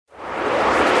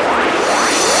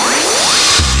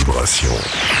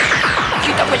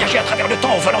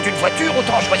au volant d'une voiture,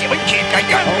 autant choisir une qui est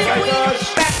gagnante.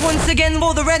 Back once again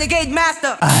for the Renegade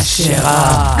Master.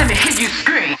 Ashera. Let me hear you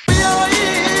scream.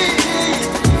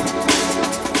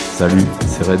 Salut,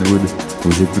 c'est Redwood.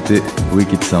 Vous écoutez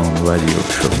Wicked Sound Radio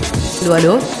Show.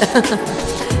 Allô.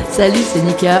 Salut, c'est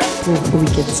Nika pour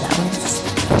Wicked Sounds.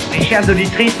 Mes chères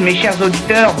auditrices, mes chers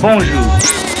auditeurs, bonjour.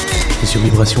 Et sur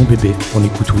Vibration Bébé, on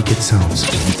écoute Wicked Sounds.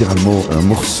 Littéralement un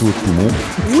morceau de poumon.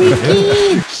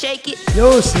 Wicked, shake it.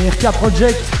 Yo, c'est RK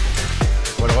Project.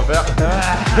 On va le refaire.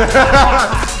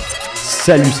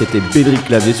 Salut, c'était Bédric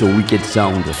Clavier sur Wicked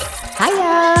Sound.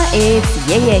 Hiya, it's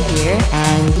Yaya here,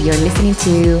 and you're listening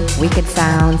to Wicked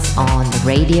Sounds on the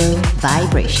radio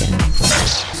Vibration.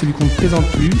 Celui qu'on ne présente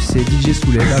plus, c'est DJ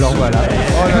Souled. Alors voilà.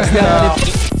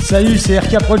 Salut, c'est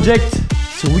RK Project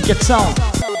sur Wicked Sound.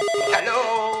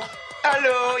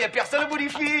 Allô, y'a personne au bout du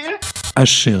fil?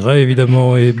 Ashera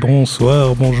évidemment, et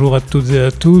bonjour à toutes et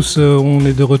à tous. On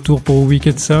est de retour pour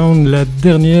Wicked Sound, la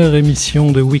dernière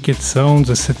émission de Wicked Sound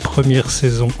de cette première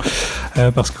saison,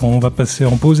 parce qu'on va passer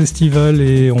en pause estivale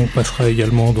et on passera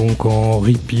également donc en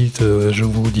repeat. Je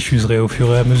vous diffuserai au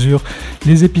fur et à mesure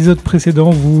les épisodes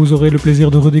précédents. Vous aurez le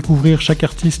plaisir de redécouvrir chaque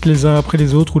artiste les uns après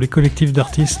les autres ou les collectifs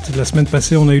d'artistes. La semaine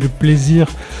passée, on a eu le plaisir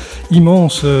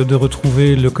immense de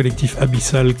retrouver le collectif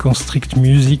Abyssal, Constrict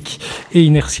Music et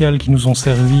Inertial qui nous ont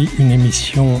servi une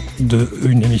émission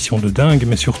de dingue,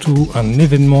 mais surtout un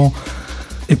événement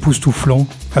époustouflant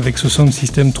avec ce sound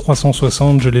system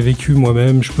 360. Je l'ai vécu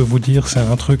moi-même, je peux vous dire, c'est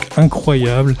un truc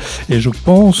incroyable et je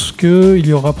pense qu'il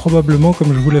y aura probablement,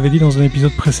 comme je vous l'avais dit dans un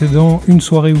épisode précédent, une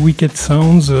soirée Wicked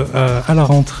Sounds à la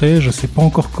rentrée, je sais pas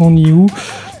encore quand ni où.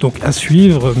 Donc à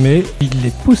suivre, mais il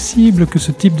est possible que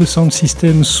ce type de sound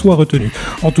system soit retenu.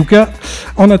 En tout cas,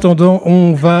 en attendant,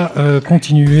 on va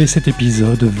continuer cet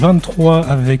épisode 23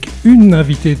 avec une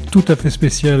invitée tout à fait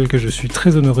spéciale que je suis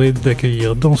très honoré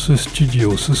d'accueillir dans ce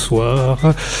studio ce soir.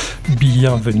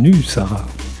 Bienvenue Sarah.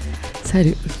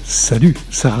 Salut. Salut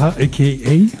Sarah,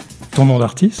 a.k.a. ton nom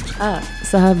d'artiste. Ah,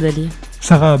 Sarah Abdali.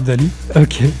 Sarah Abdali,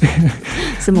 ok.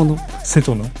 C'est mon nom. C'est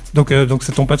ton nom. Donc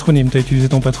c'est ton patronyme. Tu as utilisé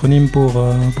ton patronyme pour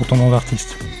ton nom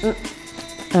d'artiste.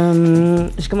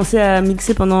 J'ai commencé à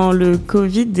mixer pendant le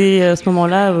Covid et à ce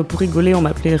moment-là, pour rigoler, on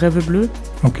m'appelait Rêve Bleu.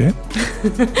 Ok.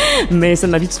 Mais ça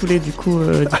m'a vite saoulé, du coup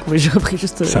j'ai repris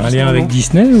juste. C'est un lien avec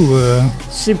Disney ou Je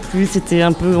sais plus, c'était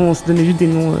un peu. On se donnait juste des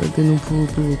noms pour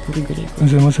rigoler. Quoi.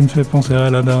 Moi, ça me fait penser à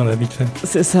Aladdin, là, vite fait.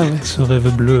 C'est ça, ouais. Ce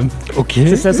rêve bleu. Ok.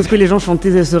 C'est ça, sauf que les gens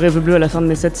chantaient ce rêve bleu à la fin de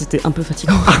mes sets, c'était un peu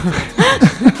fatigant.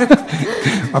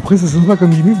 Après, ça sonne pas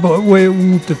comme gimmick, bah, ouais,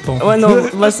 ou peut-être pas. Ouais, non,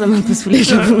 moi ça m'a un peu saoulé,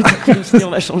 j'avoue. Je me suis dit,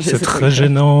 on va changer. C'est très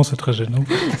gênant, c'est très gênant.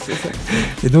 C'est ça.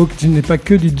 Et donc, tu n'es pas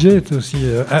que DJ, toi aussi.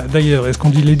 Ah, d'ailleurs, est-ce qu'on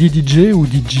dit Lady DJ ou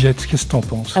DJ? Qu'est-ce que t'en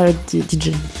penses?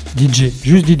 DJ. DJ,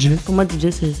 juste DJ? Pour moi,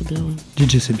 DJ, c'est bien, ouais.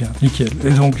 DJ, c'est bien, nickel.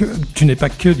 Et donc, tu n'es pas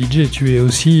que DJ, tu es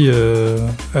aussi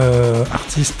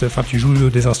artiste, enfin, tu joues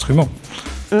des instruments.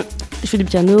 Je fais du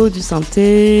piano, du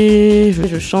synthé,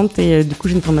 je chante et du coup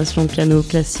j'ai une formation de piano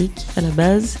classique à la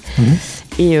base.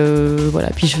 Et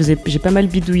voilà, puis j'ai pas mal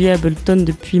bidouillé à Ableton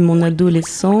depuis mon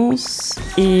adolescence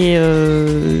et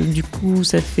du coup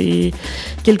ça fait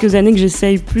quelques années que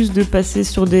j'essaye plus de passer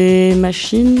sur des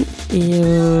machines et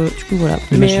du coup voilà.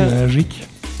 Des machines analogiques.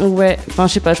 Ouais, enfin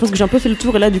je sais pas, je pense que j'ai un peu fait le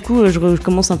tour et là du coup je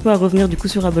commence un peu à revenir du coup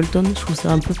sur Ableton. Je trouve ça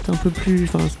un peu plus,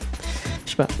 enfin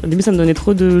je sais pas, au début ça me donnait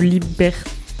trop de liberté.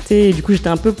 Et du coup j'étais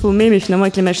un peu paumée, mais finalement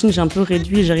avec les machines j'ai un peu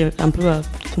réduit et j'arrive un peu à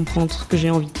comprendre ce que j'ai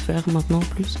envie de faire maintenant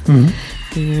en plus.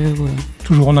 Et voilà.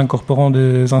 Toujours en incorporant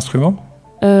des instruments?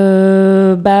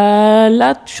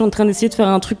 Là je suis en train d'essayer de faire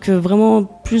un truc vraiment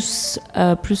plus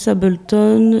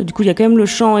Ableton. Du coup il y a quand même le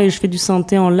chant et je fais du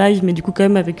synthé en live, mais du coup quand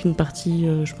même avec une partie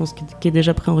je pense qui est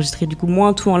déjà préenregistrée. Du coup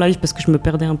moins tout en live parce que je me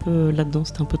perdais un peu là-dedans,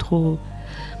 c'était un peu trop...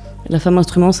 La femme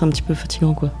instrument c'est un petit peu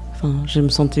fatigant quoi. Enfin je me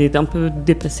sentais un peu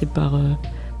dépassée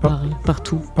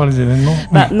partout. Par les événements?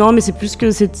 Non, mais c'est plus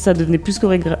que ça devenait plus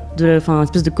une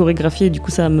espèce de chorégraphie et du coup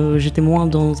j'étais moins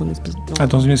dans un espèce de...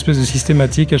 dans une espèce de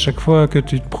systématique à chaque fois que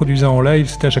tu te produisais en live,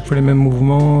 c'était à chaque fois les mêmes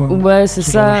mouvements. Ouais, c'est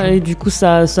ça, et du coup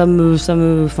ça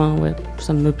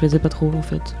me plaisait pas trop en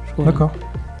fait. D'accord.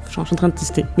 Je suis en train de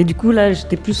tester. Mais du coup là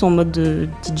j'étais plus en mode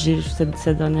DJ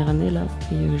cette dernière année là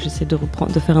et j'essaie de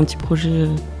faire un petit projet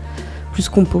plus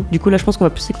compo. Du coup là je pense qu'on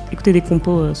va plus écouter des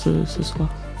compos ce soir.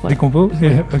 Des compos?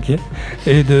 Ok.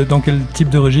 Et dans quel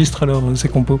type de registre alors ces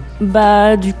compos?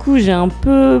 Du coup j'ai un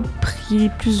peu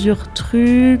pris plusieurs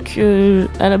trucs.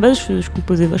 À la base je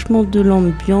composais vachement de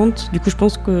l'ambiance. Du coup je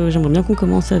pense que j'aimerais bien qu'on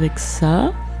commence avec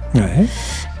ça. Ouais.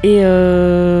 Et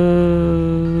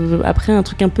après, un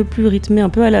truc un peu plus rythmé, un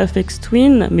peu à la Aphex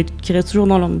Twin, mais qui reste toujours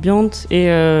dans l'ambiance. Et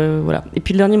voilà. Et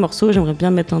puis le dernier morceau, j'aimerais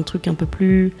bien mettre un truc un peu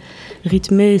plus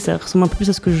rythmé. Et ça ressemble un peu plus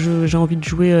à ce que j'ai envie de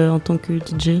jouer en tant que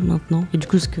DJ maintenant. Et du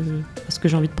coup, à ce que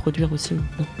j'ai envie de produire aussi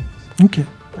maintenant. Ok.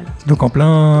 Voilà. Donc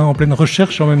en pleine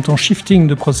recherche, en même temps shifting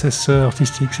de process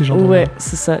artistique, si j'entends Ouais, bien.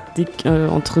 c'est ça.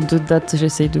 Entre deux dates,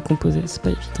 j'essaye de composer. C'est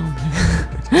pas évident.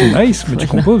 C'est nice, mais tu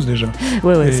composes déjà.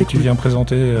 Ouais, et c'est tu cool. viens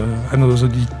présenter à nos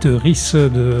auditrices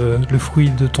le fruit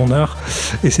de ton art.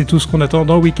 Et c'est tout ce qu'on attend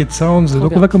dans Wicked Sounds. Donc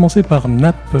bien. on va commencer par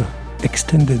Nap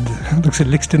Extended. Donc c'est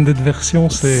l'extended version.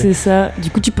 C'est ça. Du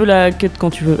coup, tu peux la cut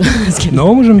quand tu veux.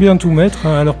 Non, moi j'aime bien tout mettre.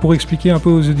 Alors pour expliquer un peu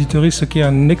aux auditeuristes ce qu'est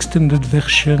un extended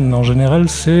version, en général,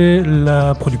 c'est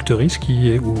la productrice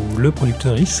ou le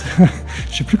productrice,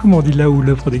 je sais plus comment on dit là ou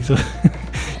le producteur,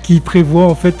 qui prévoit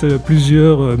en fait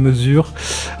plusieurs mesures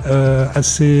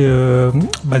assez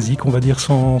basiques, on va dire,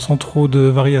 sans trop de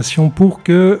variations, pour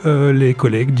que les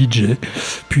collègues DJ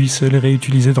puissent les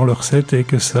réutiliser dans leur set et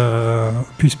que ça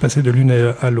puisse passer de l'une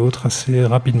à l'autre assez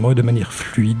rapidement et de manière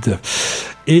fluide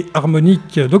et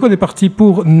harmonique. Donc on est parti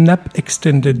pour Nap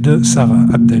Extended de Sarah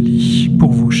Abdali.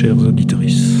 Pour vous, chers auditeurs.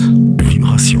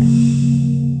 Vibration.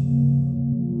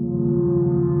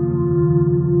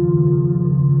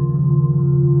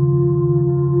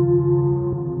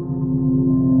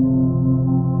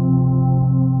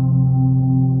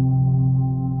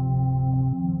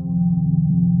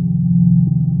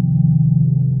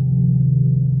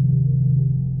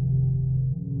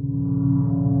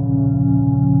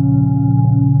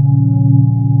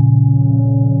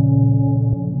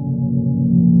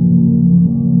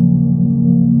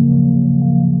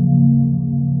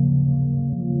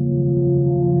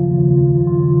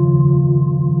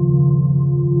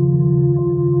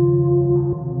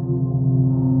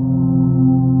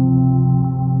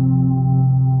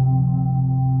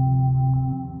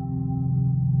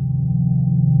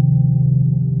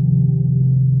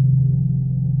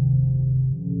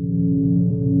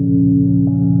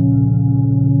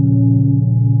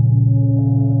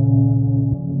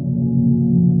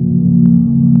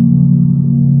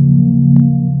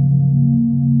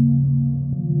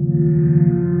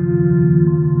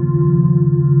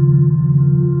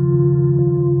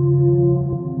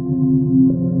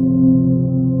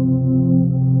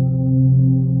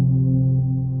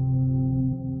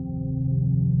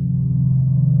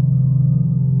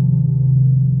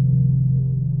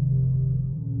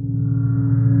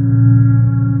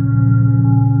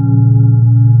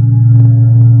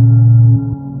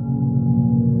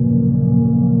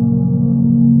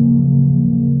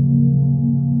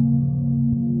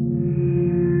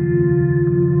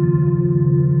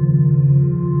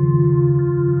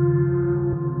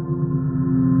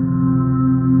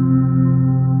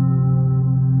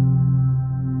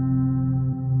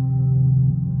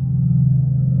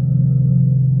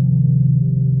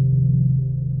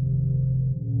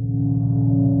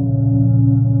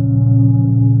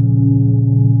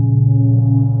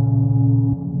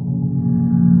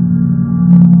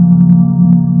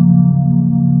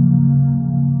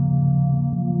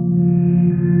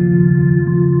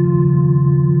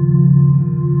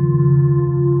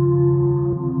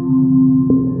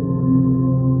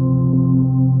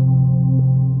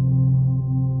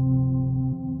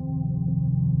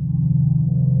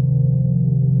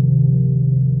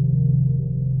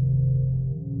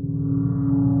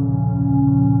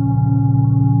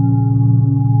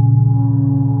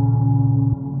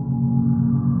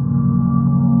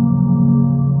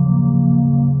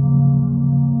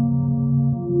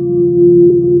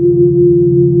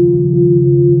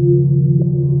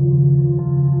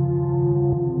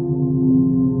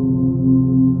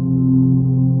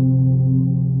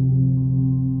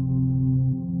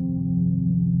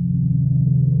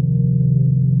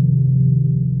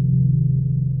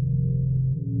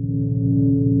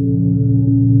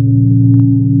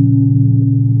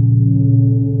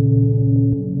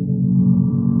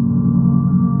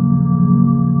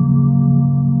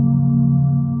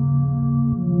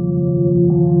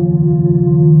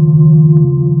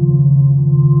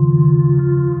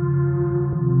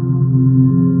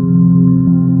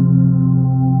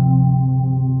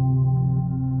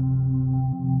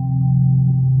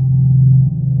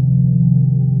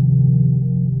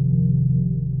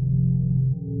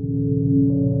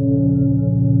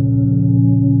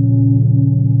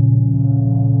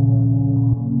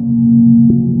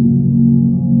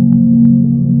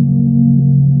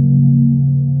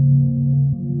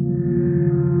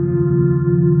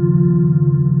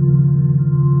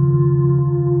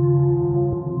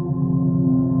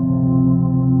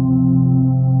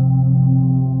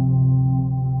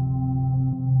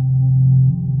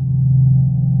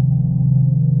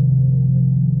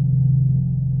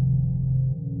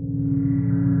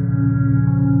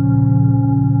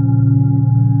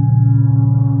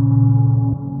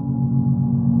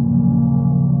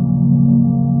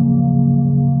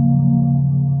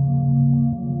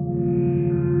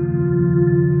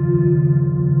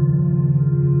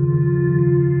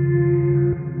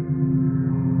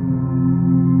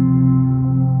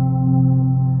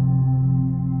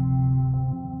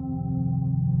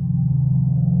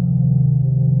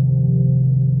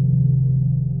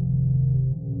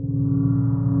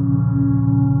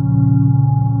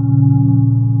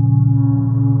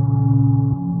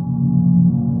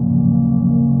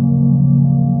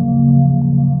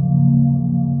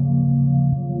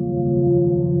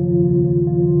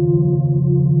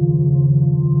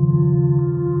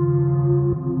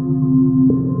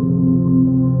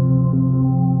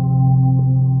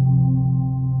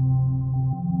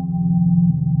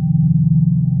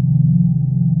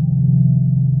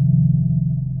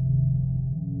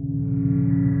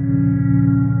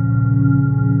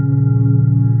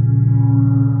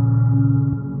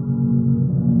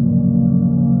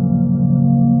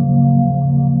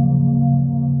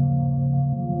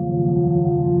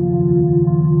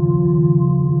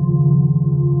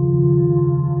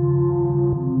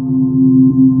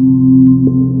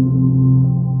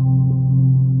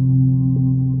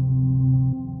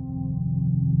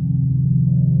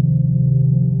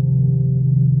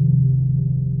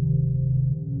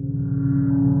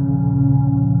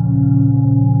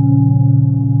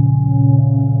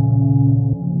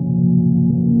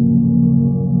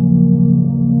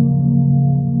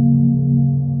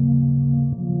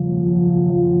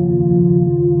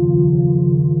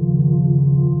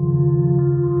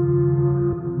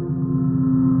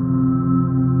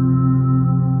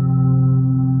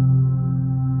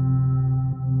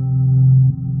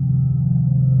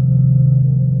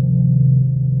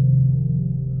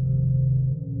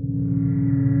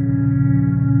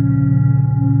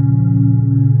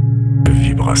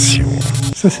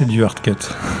 Ça, c'est du hard cut.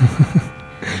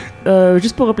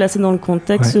 Juste pour replacer dans le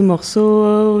contexte, ce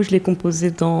morceau, je l'ai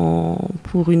composé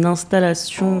pour une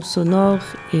installation sonore.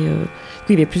 Et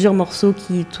il y avait plusieurs morceaux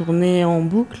qui tournaient en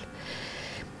boucle.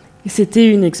 Et c'était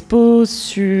une expo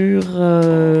sur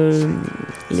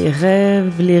les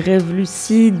rêves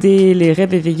lucides et les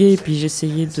rêves éveillés. Et puis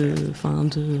j'essayais de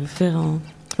faire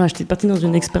j'étais partie dans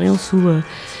une expérience où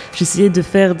j'essayais de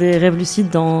faire des rêves lucides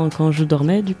quand je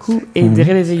dormais, du coup, et des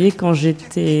rêves éveillés quand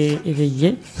j'étais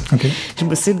éveillée. Okay. Je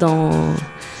bossais dans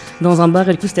un bar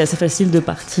et du coup, c'était assez facile de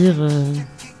partir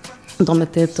dans ma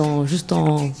tête juste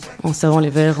en servant les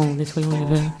verres, en nettoyant les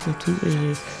verres et tout.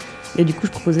 Et du coup,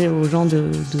 je proposais aux gens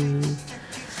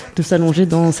de s'allonger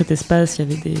dans cet espace. Il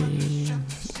y avait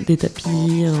des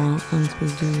tapis, un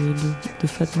espèce de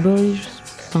fat boy.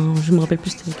 Je me rappelle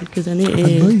plus, c'était il y a quelques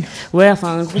années. Ouais,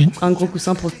 un gros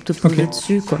coussin pour te poser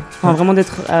dessus, quoi. Vraiment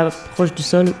d'être proche du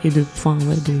sol et de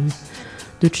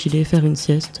chiller, faire une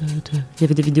sieste. Il y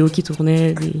avait des vidéos qui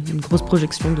tournaient, une grosse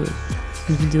projection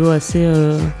une vidéo assez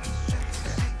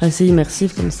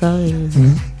immersive comme ça. Et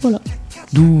voilà.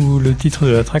 D'où le titre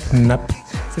de la track, Nap.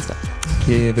 C'est ça.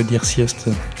 Qui veut dire sieste.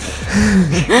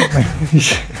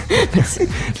 Merci.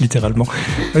 Littéralement.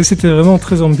 C'était vraiment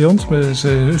très ambiante, mais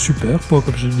c'est super, comme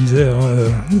je le disais,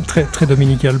 très, très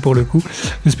dominical pour le coup.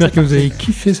 J'espère que vous avez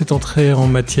kiffé cette entrée en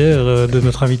matière de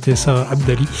notre invitée Sarah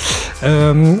Abdali.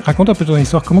 Raconte un peu ton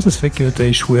histoire, comment ça se fait que tu as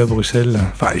échoué à Bruxelles,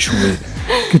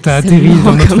 que tu as atterri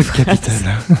dans notre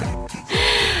capitale.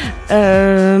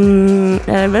 À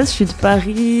la base, je suis de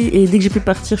Paris et dès que j'ai pu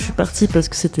partir, je suis partie parce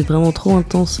que c'était vraiment trop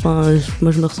intense.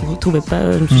 Moi, je me retrouvais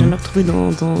pas, je me suis jamais retrouvée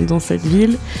dans cette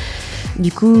ville. Du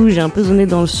coup, j'ai un peu zoné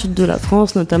dans le sud de la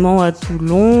France, notamment à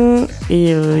Toulon,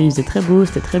 et il faisait très beau,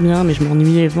 c'était très bien, mais je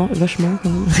m'ennuyais vachement quand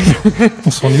même.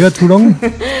 On s'ennuie à Toulon.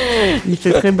 Il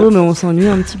fait très beau, mais on s'ennuie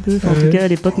un petit peu. En tout cas, à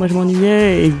l'époque, moi, je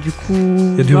m'ennuyais, et du coup...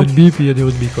 Il y a du rugby, puis il y a du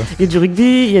rugby, quoi. Il y a du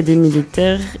rugby, il y a des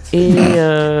militaires, et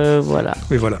voilà.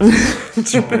 Oui, voilà.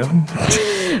 Super.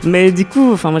 Mais du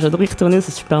coup, moi, j'adore y retourner,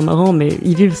 c'est super marrant, mais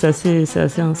y vivre, c'est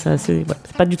c'est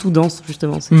pas du tout dense,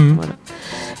 justement. Voilà.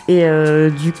 Et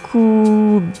du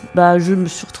coup, je me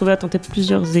suis retrouvée à tenter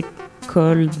plusieurs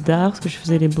écoles d'art, parce que je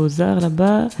faisais les beaux-arts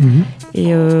là-bas.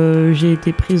 Et j'ai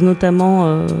été prise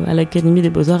notamment à l'Académie des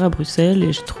beaux-arts à Bruxelles,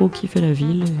 et j'ai trop kiffé la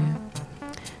ville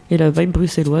et la vibe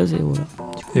bruxelloise, et voilà.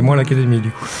 Et moi l'Académie, du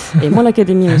coup. Et moi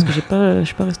l'Académie, parce que je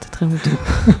suis pas restée très longtemps.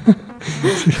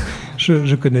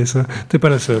 Je connais ça. T'es pas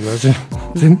la seule. Hein.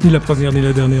 T'es ni la première ni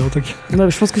la dernière en tout cas.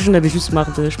 Je pense que j'en avais juste marre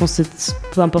je pense que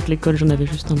peu importe l'école, j'en avais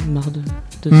juste marre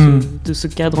de ce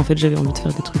cadre. En fait, j'avais envie de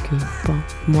faire des trucs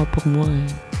moi pour moi et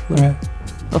voilà,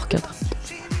 hors cadre.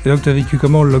 Et donc t'as vécu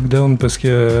comment le lockdown? Parce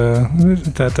que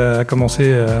t'as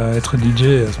commencé à être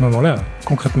DJ à ce moment-là,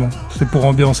 concrètement. C'était pour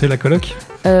ambiancer la coloc?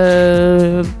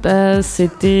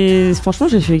 Franchement,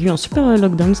 j'ai vécu un super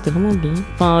lockdown, c'était vraiment bien.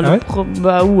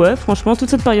 Ouais, franchement, toute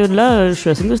cette période-là, je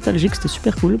suis assez nostalgique, c'était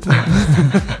super cool.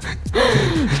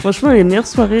 Franchement, les meilleures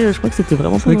soirées, je crois que c'était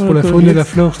vraiment ça. C'est vrai que pour la faune et la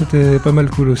flore, c'était pas mal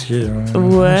cool aussi.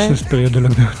 Cette période de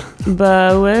lockdown.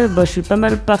 Je suis pas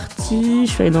mal partie.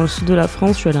 Je suis allée dans le sud de la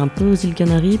France, je suis allée un peu aux îles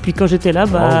Canaries. Puis quand j'étais là,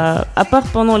 à part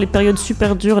pendant les périodes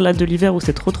super dures là de l'hiver où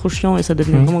c'est trop chiant et ça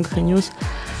devenait vraiment craignos.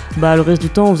 Le reste du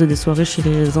temps, on faisait des soirées chez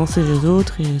les uns et les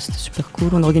autres et c'était super cool.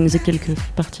 On organisait quelques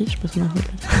free parties, je sais pas si on a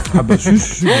rappelé.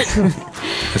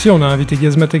 Si, on a invité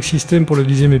Gazmatech System pour le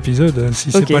 10e épisode. Si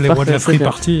c'est pas les rois de la free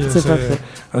party, c'est parfait.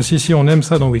 Si, on aime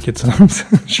ça dans Wicked Sounds,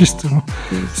 justement.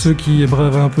 Ceux qui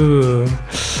bravent un peu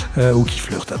ou qui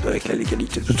flirtent un peu avec la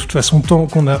légalité. De toute façon, tant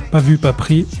qu'on n'a pas vu, pas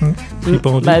pris,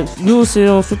 nous,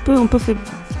 on peut faire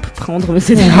prendre,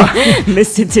 mais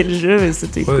c'était le jeu, mais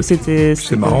c'était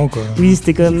marrant quoi. Oui,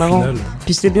 c'était quand même marrant.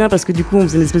 Puis c'était bien parce que du coup on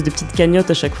faisait une espèce de petite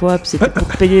cagnotte à chaque fois, puis c'était pour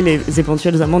payer les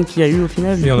éventuelles amendes qu'il y a eu au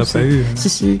final. Et on n'a pas eu.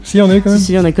 Si, on a eu quand même.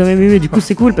 Si, on a quand même eu, et du coup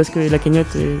c'est cool parce que la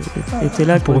cagnotte était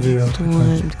là. Pour vivre un truc.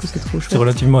 Du coup c'est trop chouette. C'est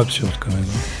relativement absurde quand même.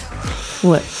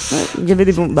 Ouais, il y avait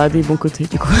des bons côtés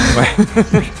du coup.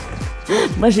 Ouais.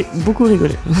 Moi j'ai beaucoup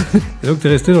rigolé. Et donc t'es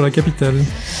resté dans la capitale.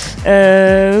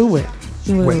 Ouais.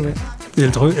 Et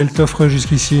elle t'offre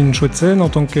jusqu'ici une chouette scène en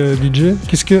tant que DJ.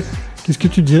 Qu'est-ce que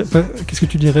tu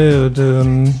dirais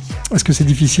de... Est-ce que c'est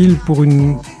difficile pour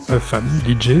une femme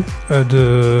DJ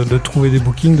de trouver des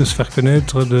bookings, de se faire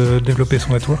connaître, de développer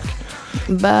son network?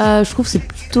 Je trouve que c'est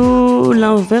plutôt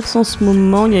l'inverse en ce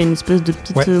moment. Il y a une espèce de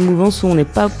petite mouvance où on n'est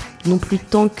pas non plus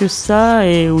tant que ça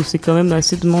et où c'est quand même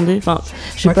assez demandé.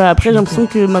 Je sais pas, après j'ai l'impression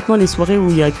que maintenant les soirées où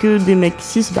il y a que des mecs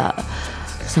cis,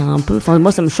 c'est un peu...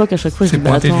 moi ça me choque à chaque fois. C'est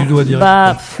pointé du doigt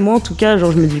direct. Moi en tout cas, je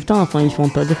me dis putain, ils font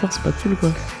pas d'efforts, c'est pas cool quoi.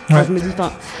 Je me dis,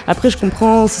 après je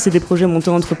comprends si c'est des projets montés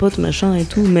entre potes, machin et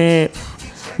tout, mais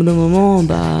bout d'un moment,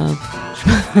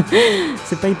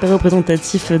 c'est pas hyper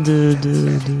représentatif de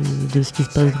ce qui se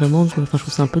passe vraiment, quoi. Enfin, je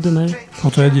trouve ça un peu dommage.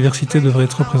 Quand la diversité devrait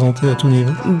être représentée à tout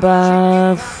niveau.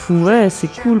 Ouais, c'est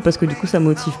cool parce que du coup ça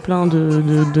motive plein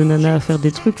de nanas à faire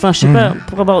des trucs. Enfin, je sais pas,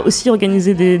 pour avoir aussi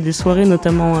organisé des soirées,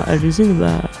 notamment à l'usine,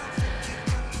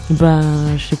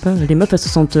 je sais pas, les meufs elles se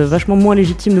sentent vachement moins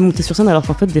légitimes de monter sur scène alors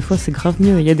qu'en fait des fois c'est grave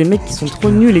mieux. Il y a des mecs qui sont trop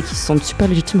nuls et qui se sentent super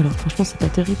légitimes alors franchement c'est pas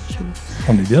terrible.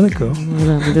 On est bien d'accord.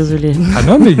 Voilà, désolé. Ah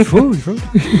non mais il faut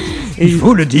il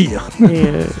faut le dire.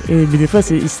 Et des fois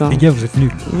c'est les gars vous êtes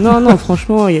nuls. Non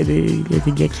franchement il y a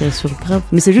des gars qui assurent grave.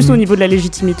 Mais c'est juste au niveau de la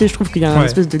légitimité, je trouve qu'il y a une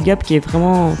espèce de gap qui est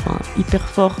vraiment hyper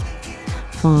fort.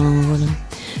 Enfin voilà.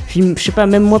 Puis, je sais pas,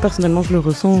 même moi personnellement je le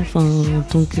ressens,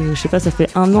 donc je sais pas, ça fait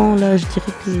 1 an là, je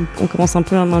dirais qu'on commence un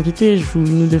peu à m'inviter, je joue 1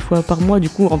 ou 2 fois par mois, du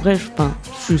coup en vrai je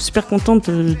suis super contente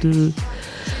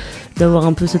d'avoir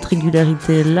un peu cette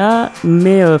régularité là,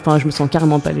 mais je me sens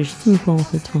carrément pas légitime quoi en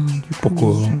fait. Du coup,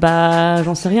 pourquoi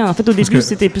j'en sais rien, en fait au début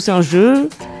c'était plus un jeu,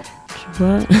 tu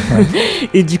vois,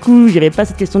 et du coup il y avait pas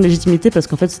cette question de légitimité parce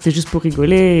qu'en fait c'était juste pour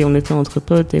rigoler et on était entre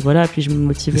potes et voilà, puis je me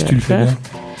motivais à le faire.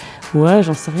 Ouais,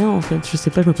 j'en sais rien en fait, je sais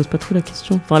pas, je me pose pas trop la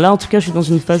question. Enfin là en tout cas je suis dans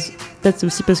une phase, peut-être c'est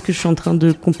aussi parce que je suis en train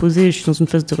de composer et je suis dans une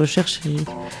phase de recherche et de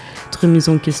remise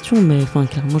en question, mais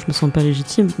clairement je me sens pas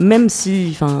légitime, même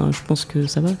si je pense que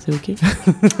ça va, c'est ok.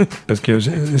 Parce que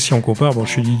si on compare, je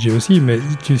suis DJ aussi, mais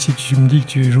si tu me dis que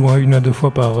tu joues 1 à 2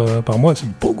 fois par mois, c'est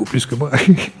beaucoup plus que moi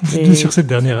sur cette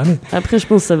dernière année. Après je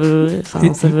pense que ça veut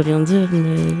rien dire,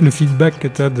 mais... Le feedback que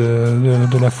tu as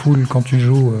de la foule quand tu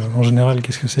joues, en général,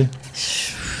 qu'est-ce que c'est ?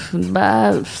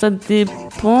 Ça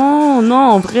dépend.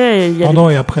 Non, en vrai... Pendant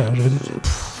et après, je veux dire.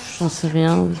 J'en sais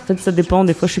rien. En fait, ça dépend.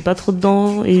 Des fois, je suis pas trop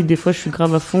dedans et des fois, je suis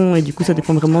grave à fond. Et du coup, ça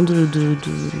dépend vraiment de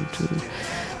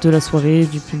la soirée,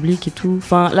 du public et tout.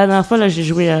 La dernière fois, là, j'ai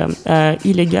joué à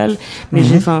Illégal. Mais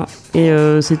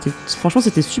franchement,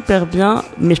 c'était super bien.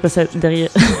 Mais je passais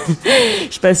derrière...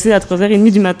 je passais à 3h30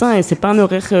 du matin et c'est pas un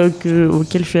horaire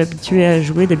auquel je suis habituée à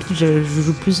jouer. D'habitude, je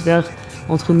joue plus vers...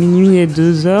 entre minuit et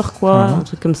 2h, quoi, un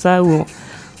truc comme ça, ou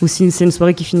si c'est une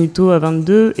soirée qui finit tôt à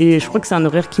 22, et je crois que c'est un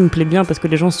horaire qui me plaît bien parce que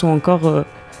les gens sont encore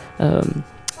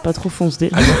pas trop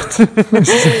foncés.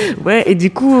 Ouais, et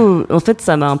du coup, en fait,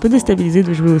 ça m'a un peu déstabilisée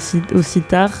de jouer aussi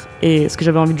tard, et parce que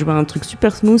j'avais envie de jouer à un truc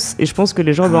super smooth, et je pense que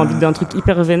les gens avaient envie d'un truc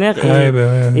hyper vénère, et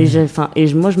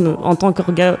moi, en tant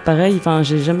qu'orga, pareil,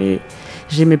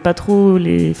 j'aimais pas trop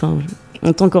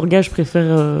en tant qu'orga, je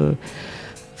préfère...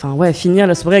 finir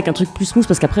la soirée avec un truc plus smooth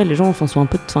parce qu'après les gens sont un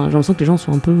peu j'ai l'impression que les gens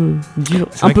sont un peu durs,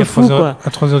 un peu fous quoi. À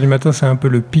 3h du matin c'est un peu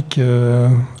le pic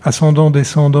ascendant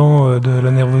descendant de la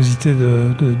nervosité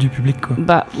du public quoi.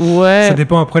 Ouais. Ça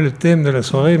dépend après le thème de la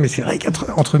soirée, mais c'est vrai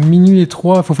qu'entre minuit et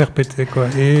 3 faut faire péter quoi,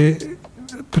 et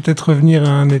peut-être revenir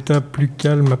à un état plus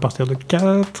calme à partir de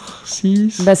 4,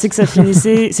 6. C'est que ça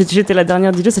finissait, j'étais la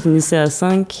dernière DJ, ça finissait à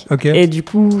 5. Okay. Et du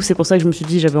coup, c'est pour ça que je me suis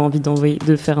dit j'avais envie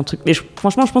de faire un truc. Mais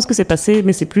franchement, je pense que c'est passé,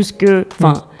 mais c'est plus que...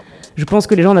 Je pense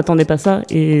que les gens n'attendaient pas ça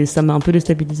et ça m'a un peu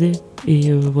déstabilisé.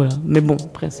 Et voilà. Mais bon,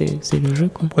 après, c'est le jeu,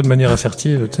 quoi. Après, de manière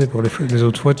assertive, tu sais, pour les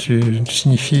autres fois, tu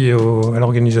signifies à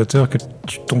l'organisateur que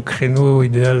ton créneau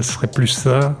idéal serait plus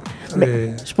ça.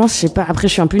 Je pense, je sais pas. Après,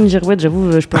 je suis un peu une girouette,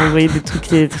 j'avoue, je peux envoyer des trucs.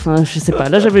 Je sais pas.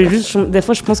 Là, j'avais juste. Des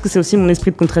fois, je pense que c'est aussi mon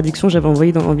esprit de contradiction. J'avais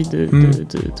envie de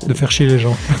faire chier les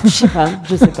gens. Je sais pas.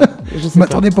 Vous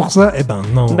m'attendez pour ça ? Eh ben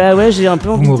non. Ouais, j'ai un peu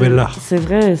envie. Vous m'aurez là. C'est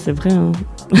vrai. Hein.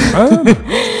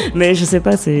 Mais je sais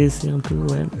pas, c'est un peu.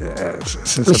 Ouais.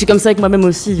 Je suis comme ça avec moi-même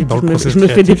aussi. Dans je me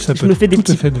fais des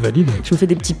petits. Fait valide. Je me fais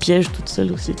des petits pièges toute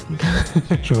seule aussi.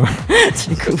 Je vois.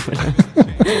 Du coup, voilà.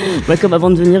 Comme avant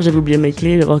de venir, j'avais oublié mes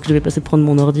clés, alors que je devais passer prendre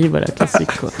mon ordi. Voilà,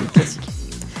 classique quoi. Classique.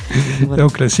 Voilà. Et au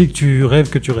classique, tu rêves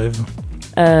que tu rêves.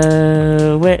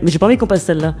 Ouais, mais j'ai pas envie qu'on passe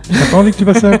celle-là. T'as pas envie que tu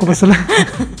passes qu'on passe celle-là?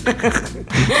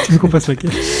 Tu veux qu'on passe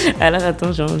laquelle? Alors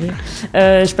attends, j'ai envie.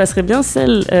 Je passerais bien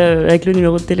celle avec le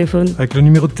numéro de téléphone. Avec le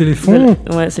numéro de téléphone?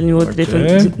 Ouais, c'est le numéro de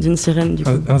téléphone d'une sirène du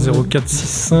coup.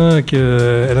 10465,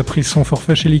 elle a pris son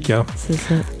forfait chez Lika. C'est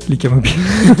ça. Lika Mobile.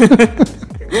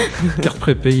 Carte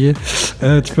prépayée.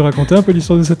 Tu peux raconter un peu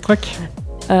l'histoire de cette track?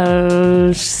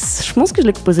 Je pense que je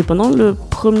l'ai composée pendant le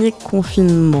premier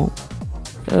confinement.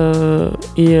 Ouais,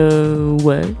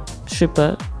 je sais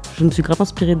pas. Je me suis grave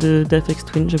inspirée d'Aphex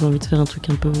Twin. J'avais envie de faire un truc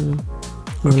un peu.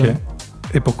 Ok.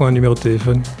 Et pourquoi un numéro de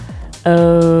téléphone?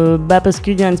 Parce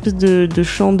qu'il y a une espèce de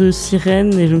chant de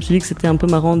sirène et je me suis dit que c'était un peu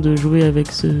marrant de jouer avec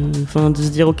de se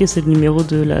dire ok, c'est le numéro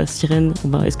de la sirène.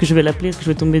 Est-ce que je vais l'appeler? Est-ce que je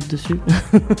vais tomber dessus?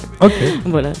 Ok.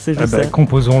 Voilà, c'est juste ça.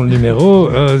 Composons le numéro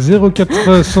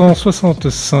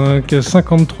 0465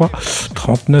 53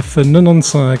 39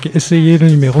 95. Essayez le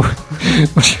numéro.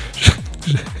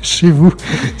 chez vous.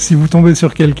 Si vous tombez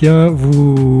sur quelqu'un,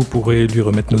 vous pourrez lui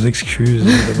remettre nos excuses,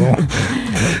 évidemment.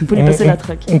 Vous pouvez lui passer la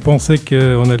traque. On pensait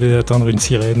qu'on allait attendre une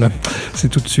sirène. C'est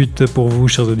tout de suite pour vous,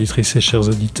 chères auditrices et chers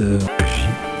auditeurs.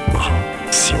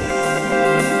 Vibration.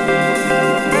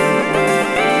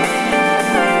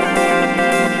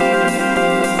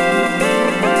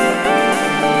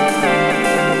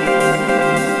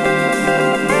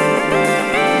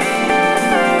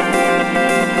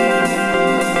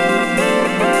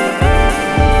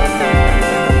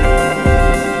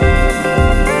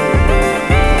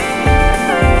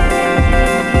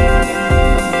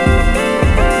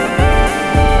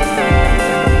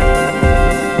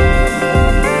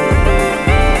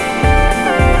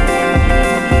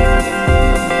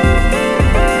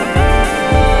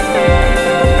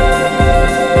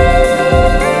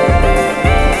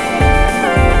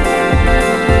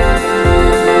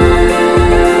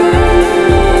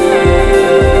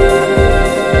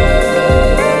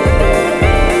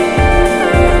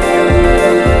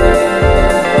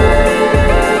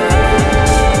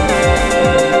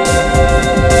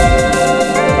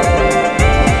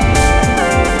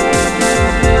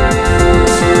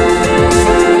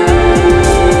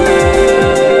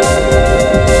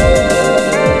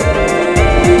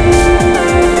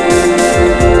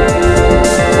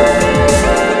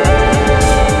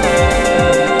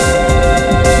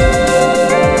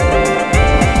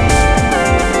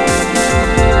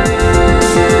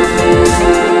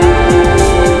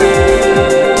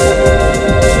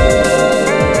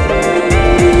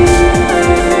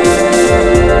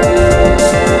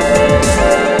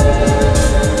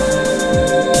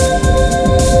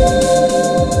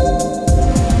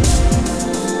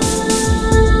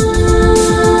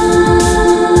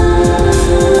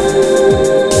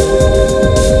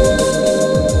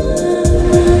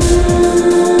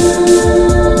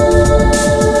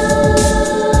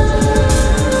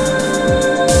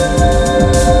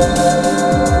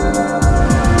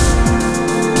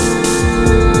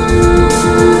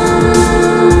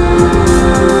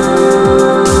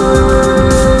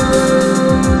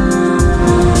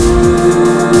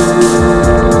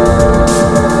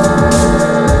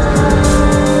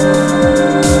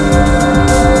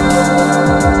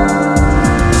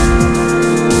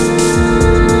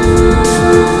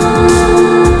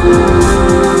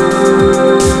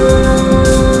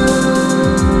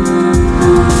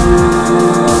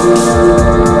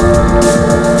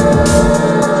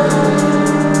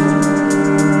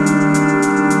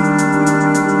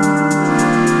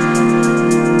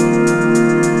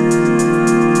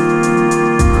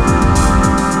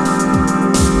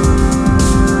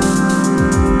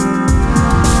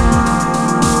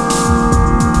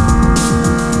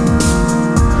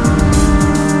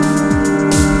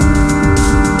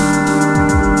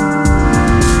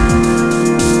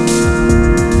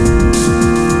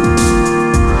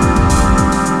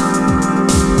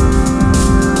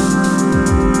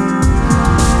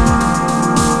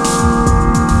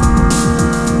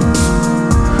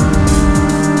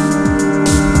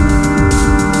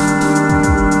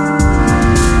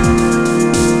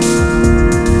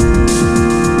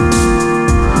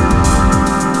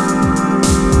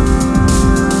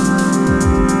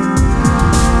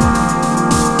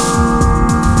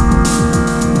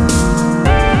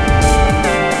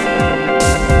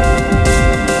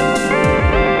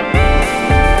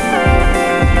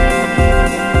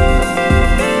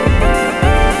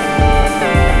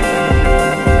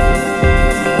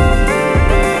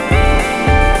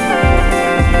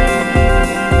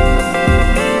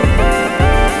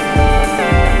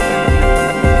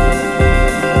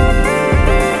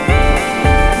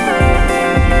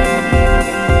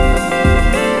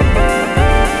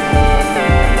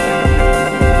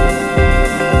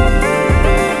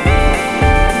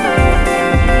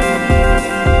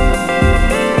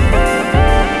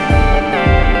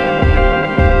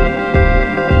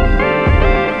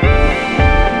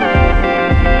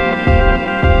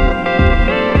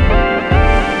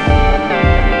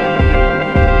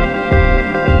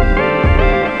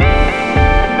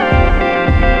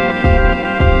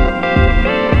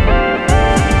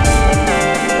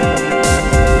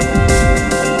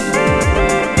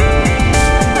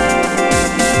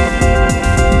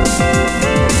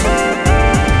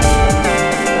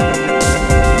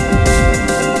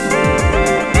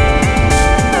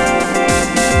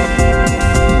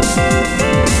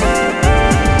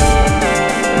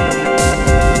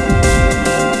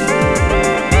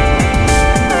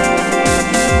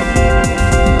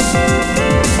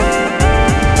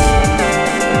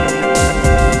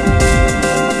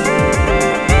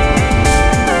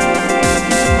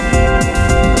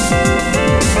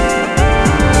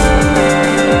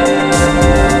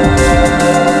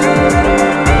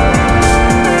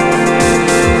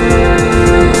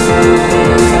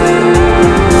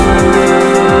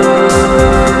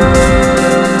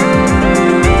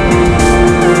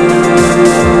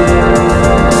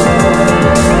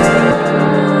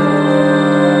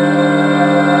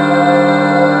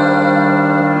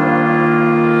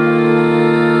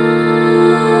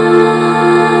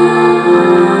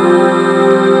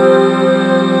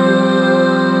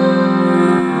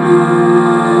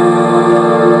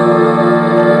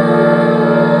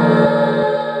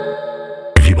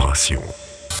 Vibration.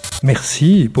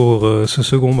 Merci pour ce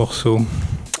second morceau.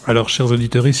 Alors, chers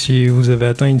auditeurs, si vous avez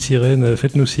atteint une sirène,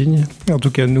 faites-nous signe. En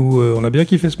tout cas, nous, on a bien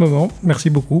kiffé ce moment. Merci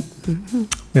beaucoup.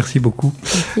 Merci beaucoup.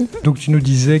 Merci. Donc, tu nous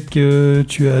disais que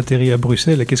tu as atterri à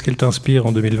Bruxelles. Qu'est-ce qu'elle t'inspire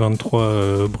en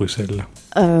 2023, Bruxelles ?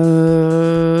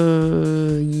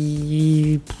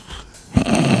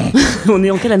 On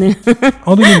est en quelle année ?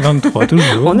 En 2023, toujours.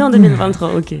 On est en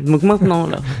 2023, ok. Donc maintenant,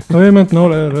 là. Oui, maintenant,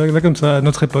 là, comme ça, à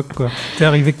notre époque, quoi. T'es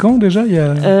arrivé quand, déjà ?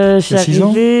 Je suis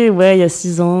arrivée, il y a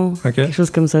 6 ans. Okay. Quelque chose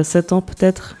comme ça, 7 ans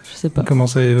peut-être, je sais pas. Comment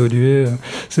ça a évolué ?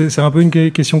 C'est un peu une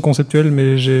question conceptuelle,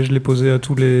 mais je l'ai posée à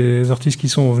tous les artistes qui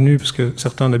sont venus, parce que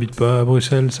certains n'habitent pas à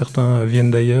Bruxelles, certains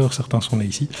viennent d'ailleurs, certains sont nés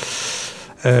ici.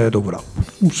 Donc voilà.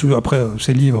 Après,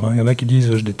 c'est libre. Hein. Il y en a qui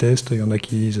disent je déteste, il y en a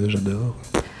qui disent j'adore.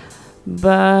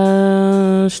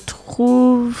 Je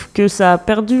trouve que ça a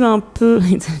perdu un peu.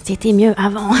 C'était mieux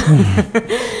avant.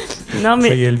 Non, mais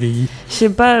ça y est, elle vieillit. Je sais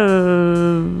pas.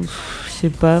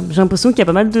 J'ai l'impression qu'il y a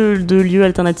pas mal de lieux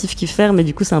alternatifs qui ferment, mais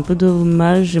du coup, c'est un peu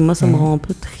dommage. Et moi, ça me rend un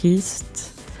peu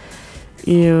triste.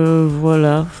 Et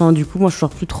voilà. Enfin, du coup, moi, je sors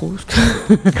plus trop.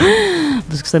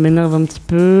 Parce que ça m'énerve un petit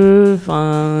peu.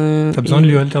 Enfin, t'as besoin de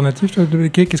lieux alternatifs, toi ?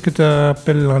 Qu'est-ce que tu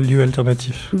appelles un lieu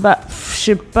alternatif ? Je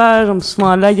sais pas.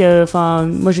 Là,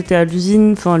 moi, j'étais à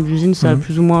l'usine. Enfin, l'usine, ça a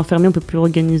plus ou moins fermé. On peut plus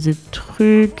organiser de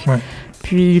trucs. Ouais.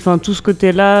 Puis, tout ce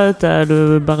côté-là, t'as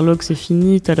le Barlog, c'est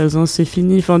fini. T'as la Zin, c'est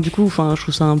fini. Enfin, du coup, je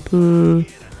trouve ça un peu...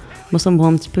 Moi, ça me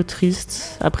rend un petit peu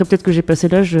triste. Après, peut-être que j'ai passé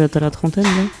l'âge, t'as la trentaine,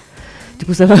 là. Du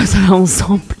coup, ça va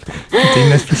ensemble. T'es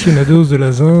une aficionados de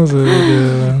la zinze,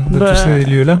 de tous ces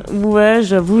lieux-là ? Ouais,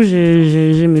 j'avoue,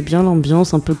 j'aimais bien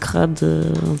l'ambiance un peu crade,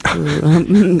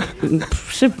 je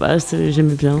sais pas,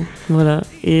 j'aimais bien, voilà.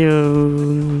 Et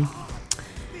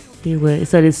ouais,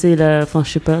 ça laissait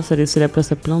ça laissait la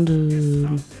place à plein de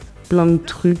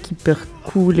trucs hyper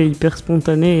cool et hyper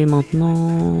spontanés. Et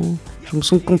maintenant, je me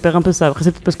sens qu'on perd un peu ça. Après,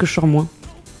 c'est peut-être parce que je sors moins.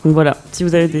 Donc voilà, si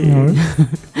vous avez des...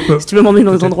 si tu veux m'emmener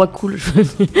dans des endroits cool,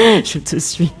 je te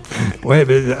suis. Ouais,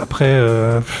 mais après,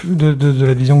 de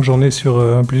la vision que j'en ai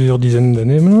sur plusieurs dizaines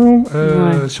d'années maintenant,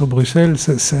 sur Bruxelles,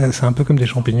 c'est un peu comme des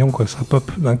champignons, quoi. Ça pop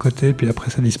d'un côté, puis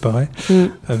après ça disparaît.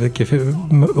 Avec effet,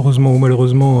 heureusement ou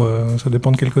malheureusement, ça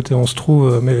dépend de quel côté on se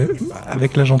trouve, mais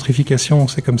avec la gentrification,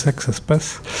 c'est comme ça que ça se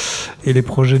passe. Et les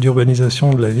projets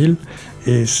d'urbanisation de la ville,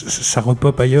 et ça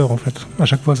repop ailleurs, en fait. À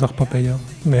chaque fois, ça repop ailleurs.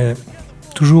 Mais...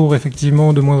 toujours,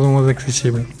 effectivement, de moins en moins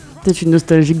accessible. Peut-être une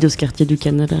nostalgique de ce quartier du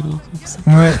Canal, alors.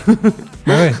 Ouais.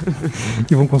 Ouais.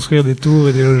 Ils vont construire des tours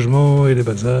et des logements et des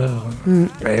bazars.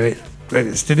 Ouais.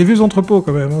 C'était des vieux entrepôts,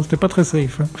 quand même. Hein. C'était pas très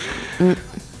safe. Hein.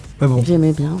 Bah bon.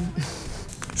 J'aimais bien.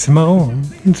 C'est marrant.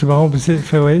 Hein. C'est marrant.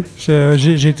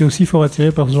 J'ai été aussi fort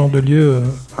attiré par ce genre de lieu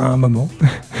à un moment.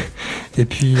 Et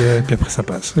puis après ça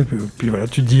passe. Et puis voilà,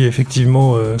 tu te dis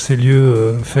effectivement ces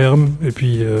lieux ferment et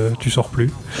puis tu sors plus.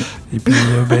 Et puis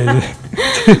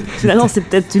finalement c'est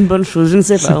peut-être une bonne chose, je ne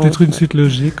sais pas. C'est peut-être une suite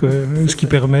logique, ce qui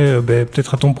permet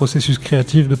peut-être à ton processus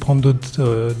créatif de prendre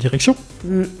d'autres directions.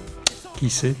 Qui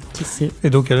sait. Et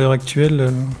donc à l'heure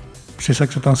actuelle, c'est ça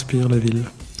que ça t'inspire, la ville.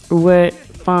 Ouais.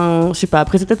 Enfin, je sais pas,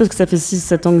 après c'est peut-être parce que ça fait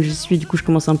 6-7 ans que j'y suis, du coup je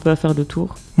commence un peu à faire le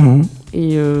tour.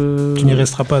 Et tu n'y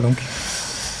resteras pas donc ?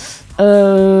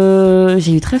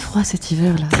 J'ai eu très froid cet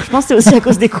hiver là. Je pense que c'est aussi à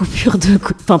cause des coupures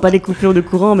enfin pas les coupures de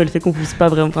courant, mais le fait qu'on puisse pas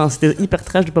vraiment... Enfin c'était hyper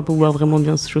trash de pas pouvoir vraiment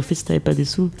bien se chauffer si t'avais pas des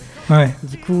sous. Ouais.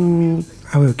 Du coup...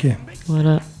 Ah ouais, ok.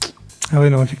 Voilà. Ah ouais,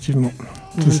 non, effectivement.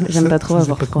 J'aime pas trop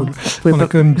avoir froid. On a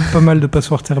quand même pas mal de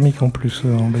passoires thermiques en plus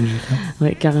en Belgique. Hein.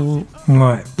 Ouais, carrément.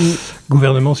 Ouais.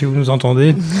 Gouvernement, si vous nous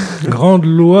entendez, grande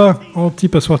loi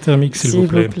anti-passoire thermique, s'il vous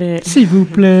plaît. S'il vous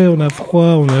plaît, on a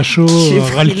froid, on a chaud,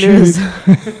 on ras le cul.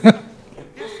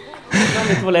 Non,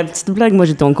 mais pour la petite blague, moi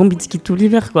j'étais en combi de ski tout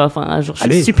l'hiver, quoi. Enfin, genre, je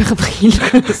suis super pris.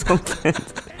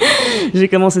 J'ai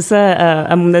commencé ça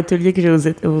à mon atelier que j'ai au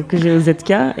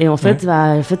ZK, et en fait,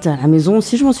 à la maison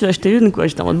aussi, je m'en suis acheté une, quoi.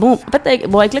 J'étais en mode,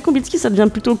 avec la combi de ski, ça devient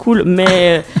plutôt cool,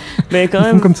 mais quand même.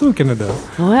 Ils font comme ça au Canada.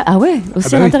 Ouais,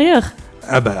 aussi à l'intérieur.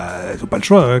 Ah bah, ils n'ont pas le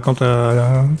choix, quand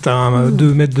t'as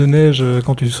 2 mètres de neige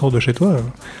quand tu sors de chez toi.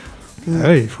 Ah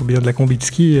ouais, il faut bien de la combi de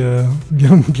ski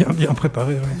bien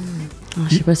préparée, ouais.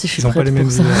 Je sais pas si je suis prête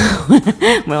pour ça. Ouais,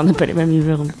 on n'a pas les mêmes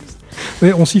hivers en plus.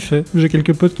 Oui, on s'y fait. J'ai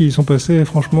quelques potes qui y sont passés et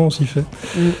franchement, on s'y fait.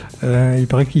 Il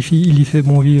paraît qu'il y fait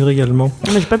bon vivre également.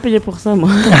 Mais j'ai pas payé pour ça, moi.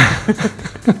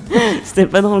 C'était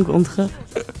pas dans le contrat.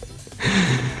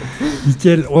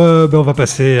 Nickel. On va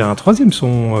passer à un 3e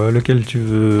son. Lequel tu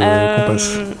veux qu'on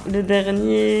passe ? Le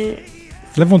dernier...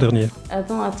 L'avant-dernier.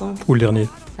 Attends. Ou le dernier ?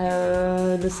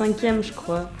 Le 5e, je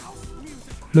crois.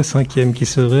 le 5e qui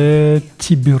serait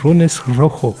Tiburones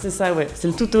Rojo. C'est ça, ouais. C'est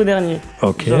le tout au dernier.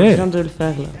 Ok. Genre, je viens de le faire,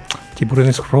 là.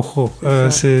 Tiburones Rojo.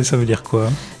 Ça veut dire quoi?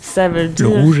 Ça veut dire...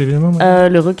 Le rouge, évidemment.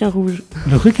 Le requin rouge.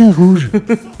 Le requin rouge.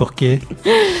 Pourquoi?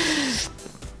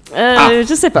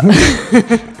 Je sais pas.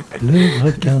 Le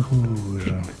requin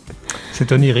rouge.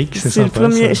 C'est onirique, c'est sympa. C'est le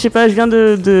premier, ça. je sais pas, je viens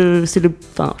de c'est le,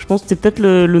 enfin, je pense que c'était peut-être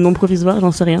le nom provisoire,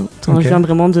 j'en sais rien. Enfin, Okay. Je viens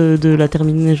vraiment de la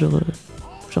terminer, genre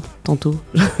tantôt.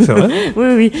 C'est vrai?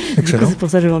 Oui. Excellent. Du coup, c'est pour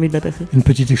ça que j'avais envie de la passer. Une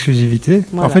petite exclusivité.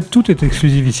 Voilà. En fait, tout est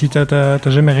exclusif ici. T'as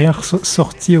jamais rien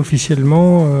sorti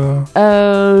officiellement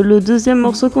Le deuxième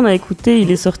morceau qu'on a écouté, il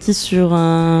est sorti sur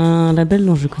un label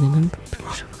dont je connais même pas.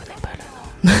 Je connais pas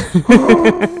le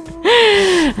nom.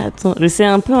 Attends, c'est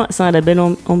un label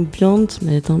ambient,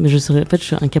 mais je serais, en fait, je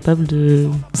suis incapable de.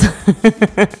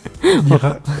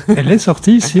 Elle est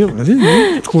sortie sur. Vas-y,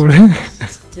 trouve-le.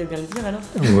 Tu vas bien le dire alors?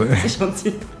 Ouais. C'est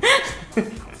gentil.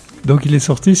 Donc il est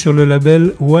sorti sur le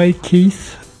label Why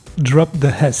Keith Drop the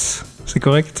Hess. C'est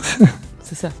correct?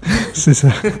 C'est ça. C'est ça.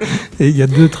 Et il y a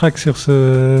 2 tracks sur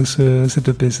cette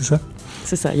EP, c'est ça?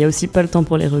 C'est ça. Il y a aussi Pas le temps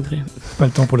pour les regrets. Pas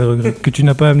le temps pour les regrets. Que tu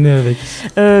n'as pas amené avec?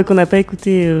 Qu'on n'a pas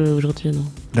écouté aujourd'hui, non.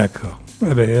 D'accord.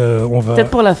 Eh ben, on va...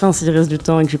 Peut-être pour la fin s'il reste du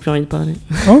temps et que j'ai plus envie de parler.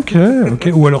 Ok.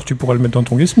 Ou alors tu pourras le mettre dans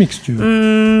ton guest mix si tu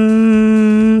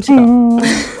veux. Je sais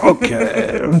pas. Ok.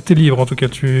 T'es libre en tout cas,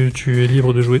 tu es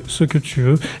libre de jouer ce que tu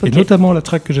veux. Okay. Et notamment la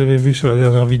track que j'avais vue sur la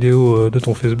dernière vidéo de